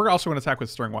good. But we're also going to attack with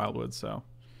Stirring Wildwood, so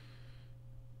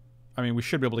I mean, we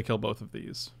should be able to kill both of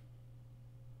these.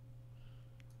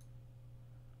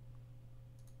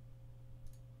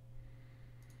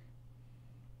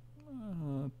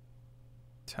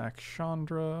 Attack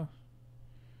Chandra.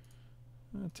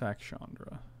 Attack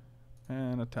Chandra.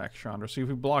 And attack Chandra. So if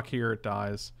we block here, it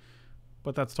dies.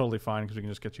 But that's totally fine because we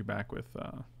can just get you back with...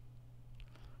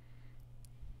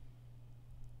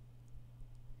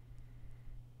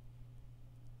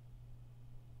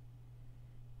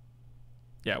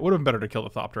 Yeah, it would have been better to kill the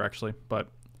Thopter, actually. But...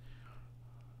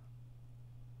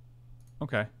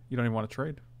 Okay. You don't even want to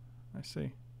trade? I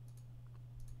see.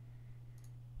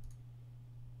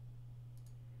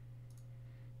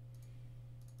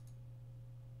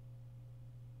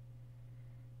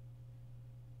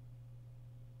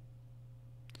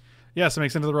 Yes, it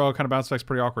makes Into the Row kind of bounce effects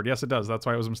pretty awkward. Yes, it does. That's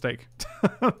why it was a mistake.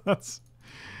 That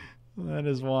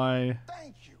is why.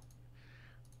 Thank you.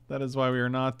 That is why we are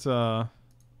not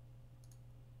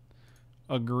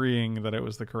agreeing that it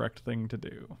was the correct thing to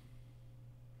do.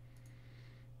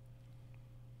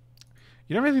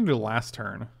 You don't have anything to do last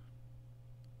turn.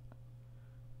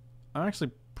 I'm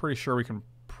actually pretty sure we can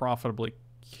profitably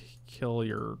kill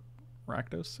your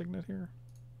Rakdos Signet here.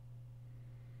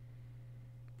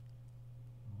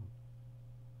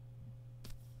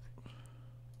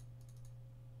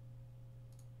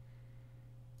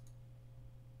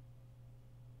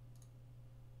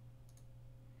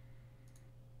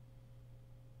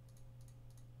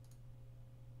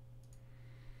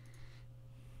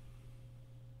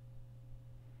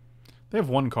 They have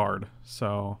 1 card,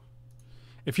 so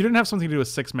if you didn't have something to do with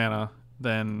 6 mana,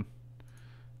 then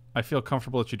I feel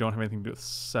comfortable that you don't have anything to do with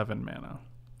 7 mana.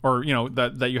 Or, you know,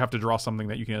 that you have to draw something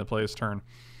that you can either play this turn.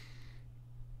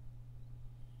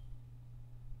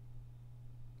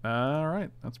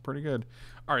 Alright, that's pretty good.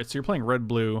 Alright, so you're playing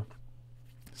red-blue.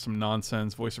 Some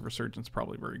nonsense. Voice of Resurgence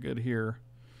probably very good here.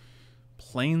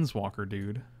 Planeswalker,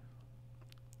 dude.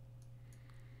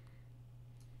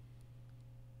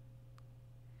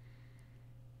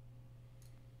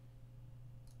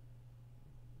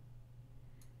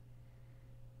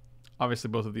 Obviously,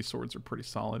 both of these swords are pretty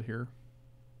solid here.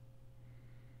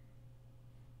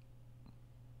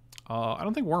 I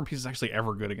don't think War and Peace is actually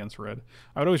ever good against red.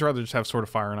 I would always rather just have Sword of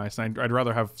Fire and Ice, and I'd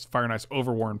rather have Fire and Ice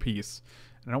over War and Peace.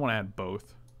 And I don't want to add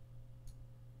both.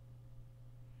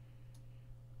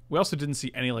 We also didn't see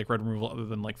any like red removal other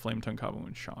than like Flame Tongue Kabu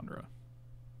and Chandra.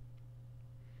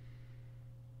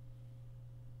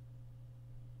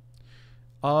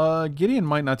 Gideon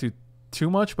might not do too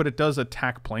much, but it does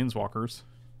attack Planeswalkers.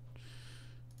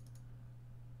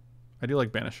 I do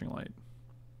like Banishing Light.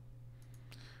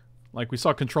 Like, we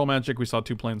saw Control Magic, we saw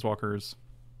 2 Planeswalkers.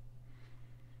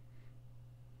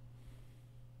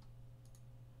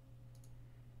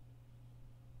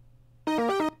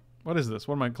 What is this?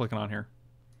 What am I clicking on here?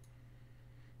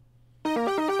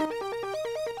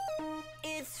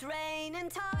 It's rain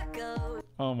and tacos.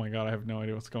 Oh my god, I have no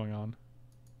idea what's going on.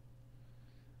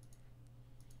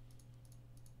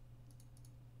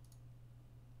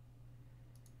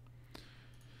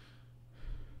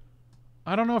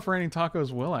 I don't know if raining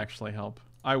tacos will actually help.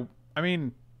 I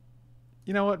mean,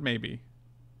 you know what? Maybe.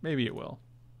 Maybe it will.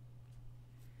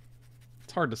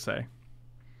 It's hard to say.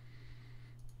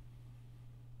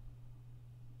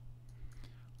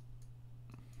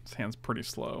 This hand's pretty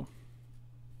slow.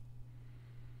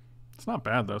 It's not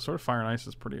bad, though. Sword of Fire and Ice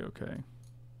is pretty okay.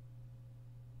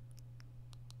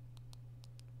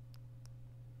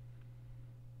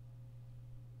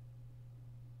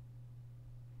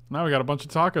 Now we got a bunch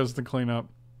of tacos to clean up.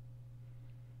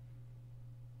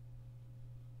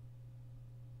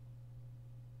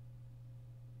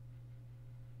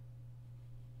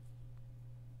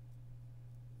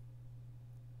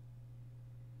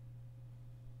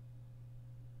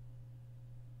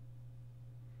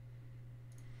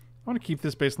 I want to keep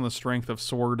this based on the strength of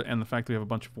Sword and the fact that we have a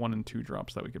bunch of 1 and 2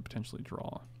 drops that we could potentially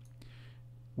draw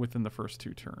within the first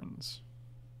 2 turns.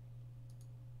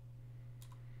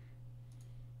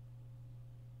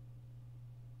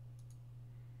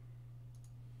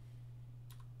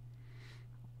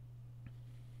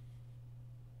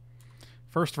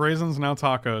 First raisins, now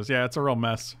tacos. Yeah, it's a real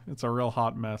mess. It's a real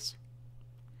hot mess.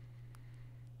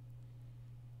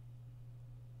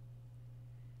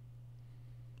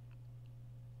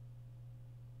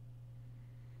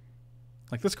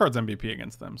 Like, this card's MVP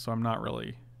against them, so I'm not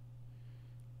really...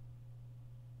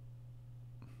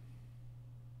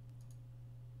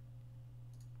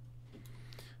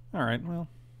 Alright, well...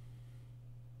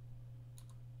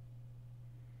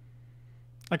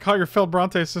 I caught your Phil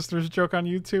Bronte sisters joke on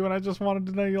YouTube, and I just wanted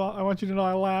to know I want you to know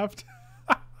I laughed.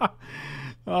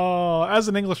 Oh, as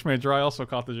an English major, I also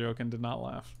caught the joke and did not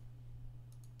laugh.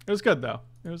 It was good, though.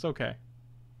 It was okay.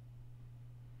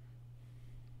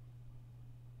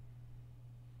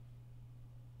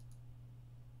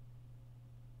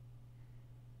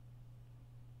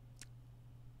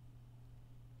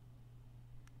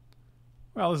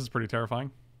 Well, this is pretty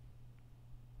terrifying.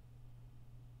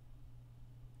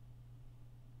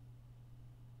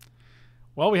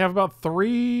 Well, we have about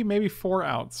 3, maybe 4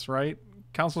 outs, right?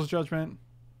 Council's Judgment.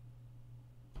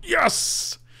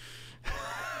 Yes!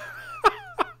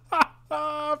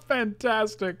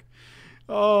 Fantastic.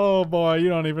 Oh, boy. You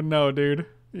don't even know, dude.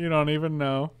 You don't even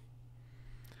know.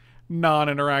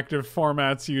 Non-interactive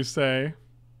formats, you say.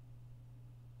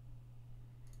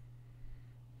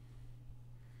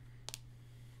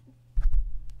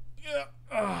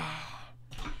 Yeah.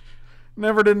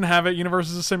 Never didn't have it.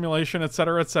 Universe is a simulation,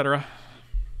 etc., etc.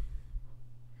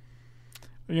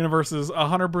 The universe is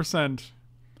 100%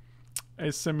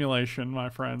 a simulation, my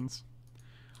friends.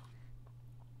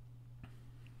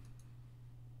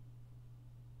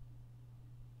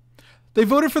 They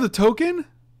voted for the token?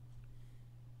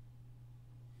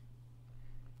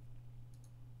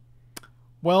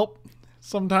 Well,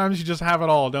 sometimes you just have it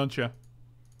all, don't you?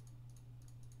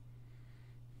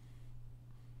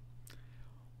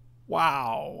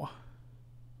 Wow.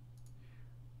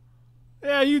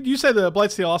 Yeah, you say the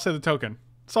Blightsteel, I'll say the token.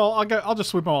 So I'll just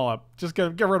sweep them all up. Just get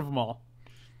rid of them all.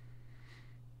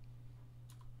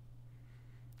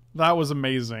 That was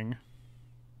amazing.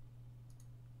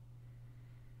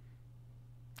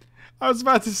 I was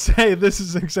about to say this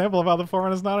is an example of how the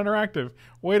format is not interactive.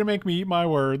 Way to make me eat my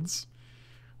words.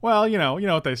 Well, you know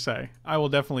what they say. I will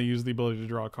definitely use the ability to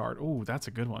draw a card. Ooh, that's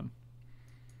a good one.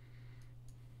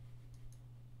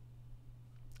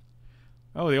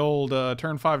 Oh, the old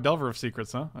turn 5 Delver of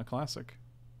Secrets, huh? A classic.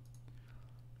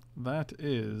 That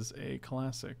is a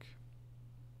classic.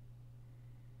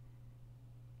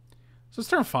 So it's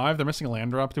turn 5. They're missing a land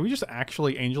drop. Did we just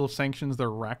actually Angel of Sanctions their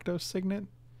Rakdos Signet?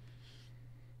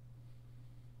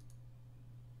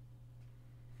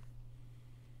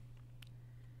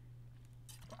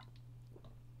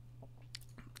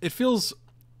 It feels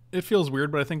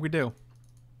weird, but I think we do.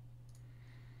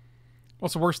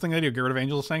 What's the worst thing they do? Get rid of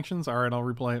Angel of Sanctions? Alright, I'll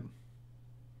replay it.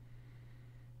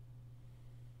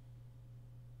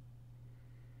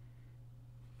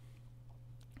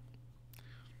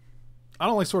 I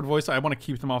don't like Sword Voice. I want to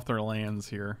keep them off their lands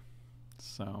here.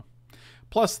 So,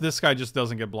 plus this guy just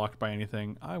doesn't get blocked by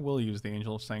anything. I will use the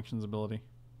Angel of Sanctions ability.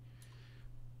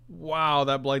 Wow,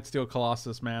 that Blightsteel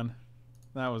Colossus, man.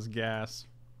 That was gas.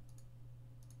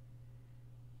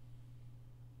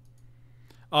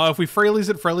 If we Freyleys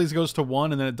it, Freyleys goes to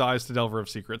 1, and then it dies to Delver of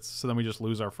Secrets. So then we just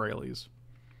lose our Freyleys.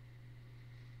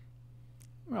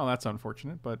 Well, that's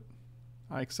unfortunate, but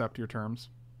I accept your terms.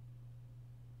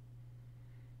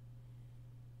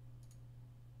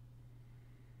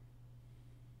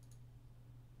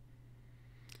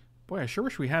 Boy, I sure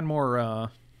wish we had more,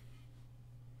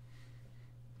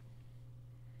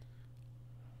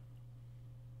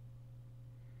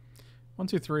 1,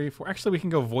 2, 3, 4. Actually, we can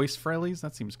go Voice Freyleys.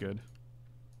 That seems good.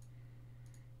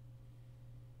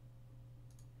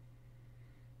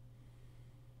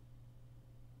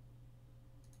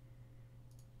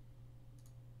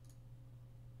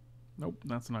 Nope,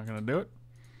 that's not going to do it.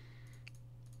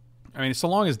 I mean, so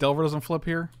long as Delver doesn't flip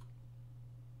here.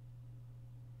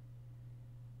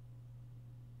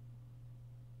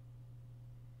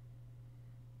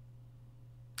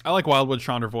 I like Wildwood,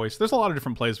 Chandra, Voice. There's a lot of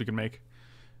different plays we can make.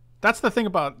 That's the thing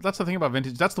about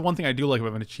Vintage. That's the one thing I do like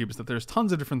about Vintage Cube is that there's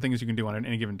tons of different things you can do on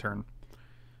any given turn.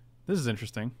 This is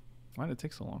interesting. Why did it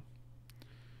take so long?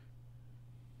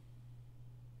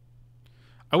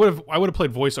 I would have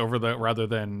played Voice over rather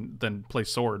than play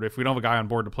Sword. If we don't have a guy on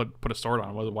board to put a Sword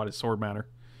on, why does Sword matter?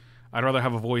 I'd rather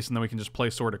have a Voice and then we can just play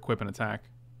Sword, equip, and attack.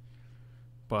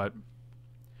 But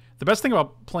the best thing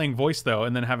about playing Voice though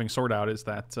and then having Sword out is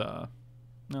that no,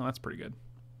 that's pretty good.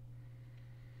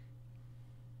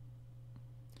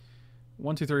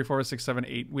 1, 2, 3, 4, 6, 7,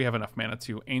 8. We have enough mana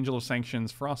to Angel of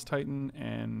Sanctions, Frost Titan,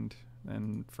 and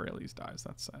then Freyleys dies.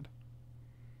 That's sad.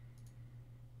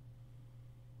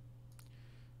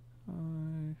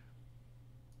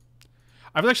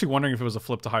 I was actually wondering if it was a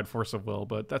flip to hide Force of Will,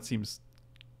 but that seems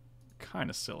kind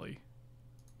of silly.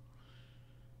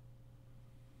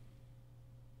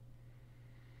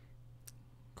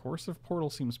 Coercive Portal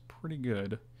seems pretty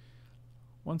good.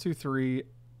 1, 2, 3.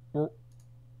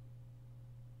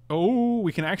 Oh,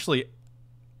 we can actually...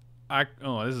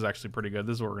 Oh, this is actually pretty good.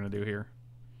 This is what we're going to do here.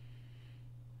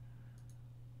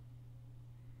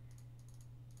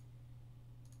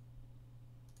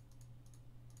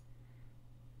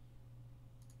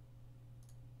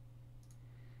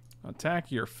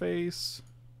 Attack your face.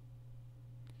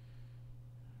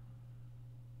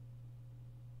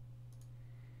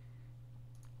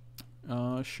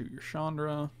 Shoot your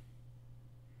Chandra.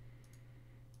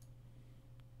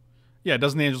 Yeah,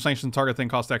 doesn't the Angel Sanction target thing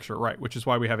cost extra? Right, which is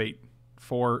why we have 8.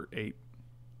 4, 8.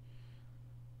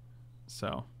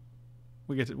 So,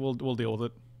 we get to, we'll deal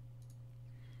with it.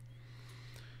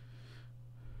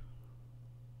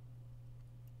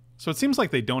 So it seems like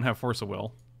they don't have Force of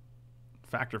Will.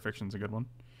 Factor Fiction's a good one.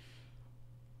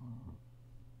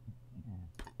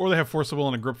 Or they have Force of Will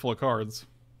and a grip full of cards.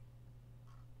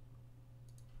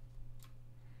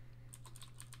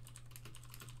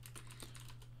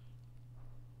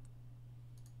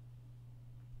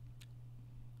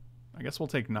 I guess we'll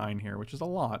take 9 here, which is a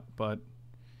lot, but,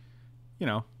 you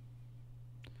know.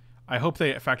 I hope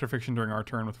they Factor Fiction during our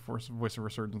turn with Voice of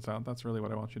Resurgence out. That's really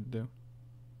what I want you to do.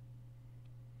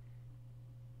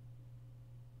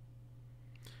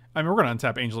 I mean, we're going to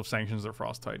untap Angel of Sanctions or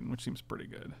Frost Titan, which seems pretty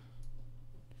good.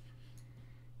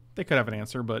 They could have an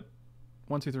answer, but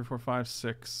 1, 2, 3, 4, 5,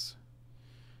 6.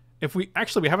 If we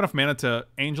actually we have enough mana to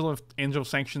Angel of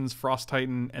Sanctions, Frost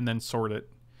Titan, and then sort it.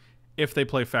 If they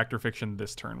play Factor Fiction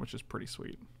this turn, which is pretty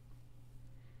sweet.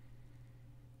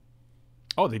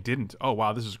 Oh, they didn't. Oh,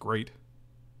 wow, this is great.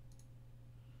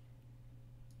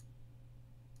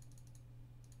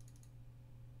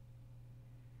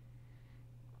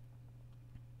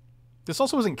 This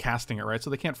also isn't casting it, right? So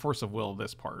they can't Force of Will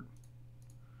this part.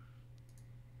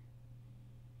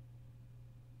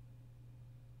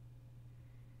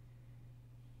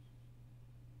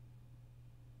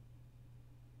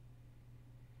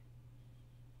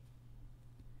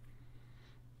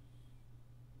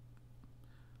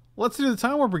 Let's do the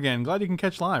time warp again. Glad you can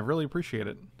catch live. Really appreciate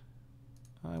it.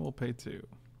 I will pay 2.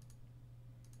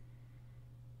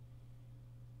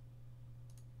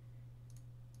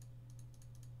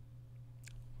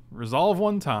 Resolve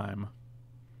 1 time.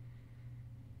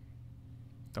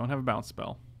 Don't have a bounce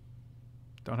spell.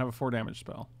 Don't have a 4 damage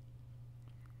spell.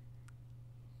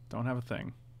 Don't have a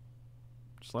thing.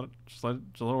 Just let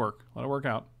it work. Let it work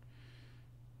out.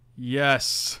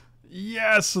 Yes.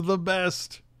 Yes, the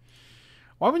best.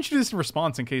 Why wouldn't you do this in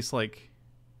response in case, like...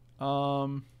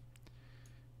 Okay.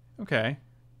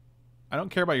 I don't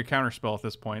care about your counterspell at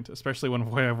this point, especially when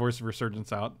we have Voice of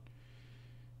Resurgence out.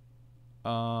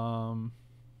 I'm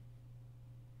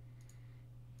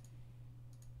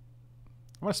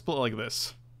going to split it like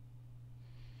this.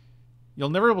 You'll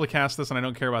never be able to cast this, and I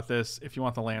don't care about this. If you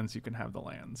want the lands, you can have the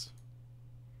lands.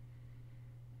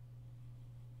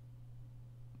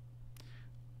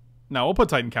 No, we'll put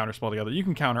Titan Counterspell together. You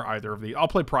can counter either of these. I'll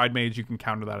play Pride Mage. You can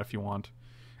counter that if you want.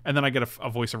 And then I get a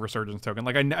Voice of Resurgence token.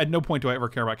 Like, at no point do I ever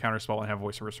care about Counterspell and have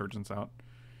Voice of Resurgence out.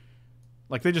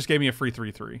 Like, they just gave me a free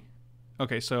 3/3.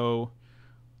 Okay, so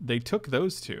they took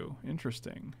those two.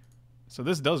 Interesting. So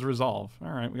this does resolve.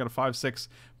 All right, we got a 5/6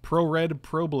 pro red,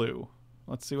 pro blue.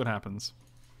 Let's see what happens.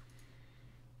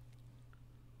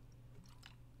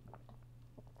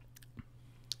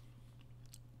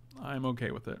 I'm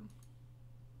okay with it.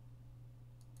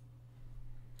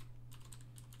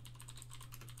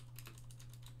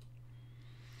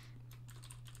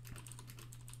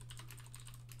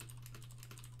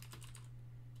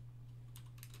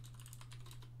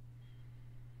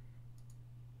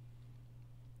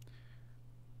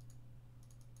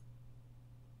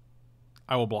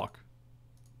 I will block.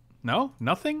 No?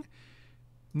 Nothing?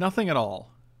 Nothing at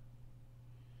all.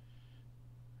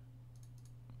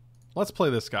 Let's play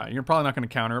this guy. You're probably not going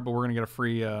to counter it, but we're going to get a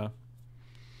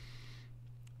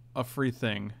free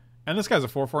thing. And this guy's a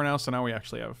 4/4 now, so now we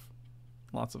actually have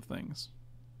lots of things.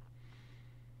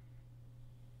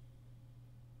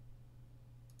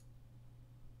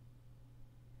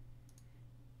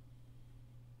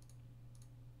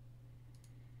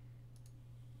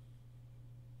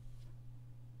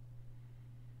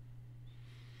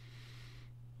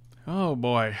 Oh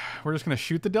boy, we're just gonna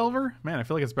shoot the Delver? Man, I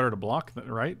feel like it's better to block,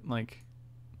 right? Like,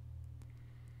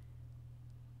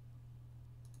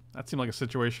 that seemed like a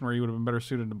situation where you would have been better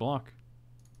suited to block.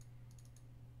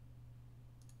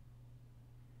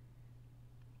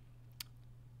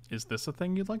 Is this a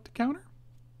thing you'd like to counter?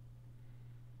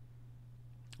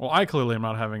 Well, I clearly am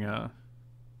not having a...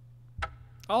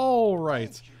 Oh,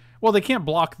 right. Well, they can't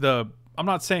block the... I'm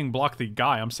not saying block the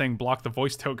guy. I'm saying block the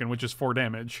voice token, which is 4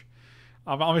 damage.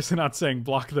 I'm obviously not saying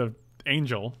block the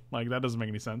angel. Like, that doesn't make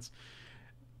any sense.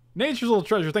 Nature's Little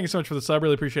Treasure, thank you so much for the sub.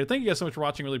 Really appreciate it. Thank you guys so much for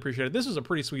watching. Really appreciate it. This was a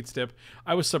pretty sweet stip.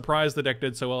 I was surprised the deck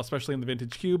did so well, especially in the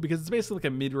Vintage Cube, because it's basically like a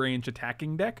mid-range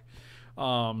attacking deck.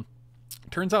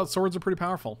 Turns out swords are pretty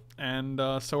powerful, and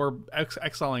so are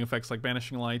exiling effects like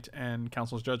Banishing Light and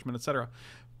Council's Judgment, etc.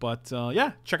 But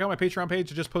yeah, check out my Patreon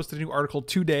page. I just posted a new article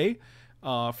today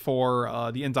for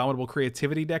the Indomitable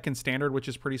Creativity deck in Standard, which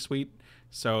is pretty sweet.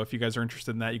 So if you guys are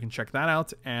interested in that, you can check that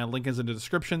out. And link is in the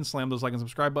description. Slam those like and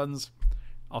subscribe buttons.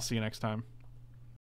 I'll see you next time.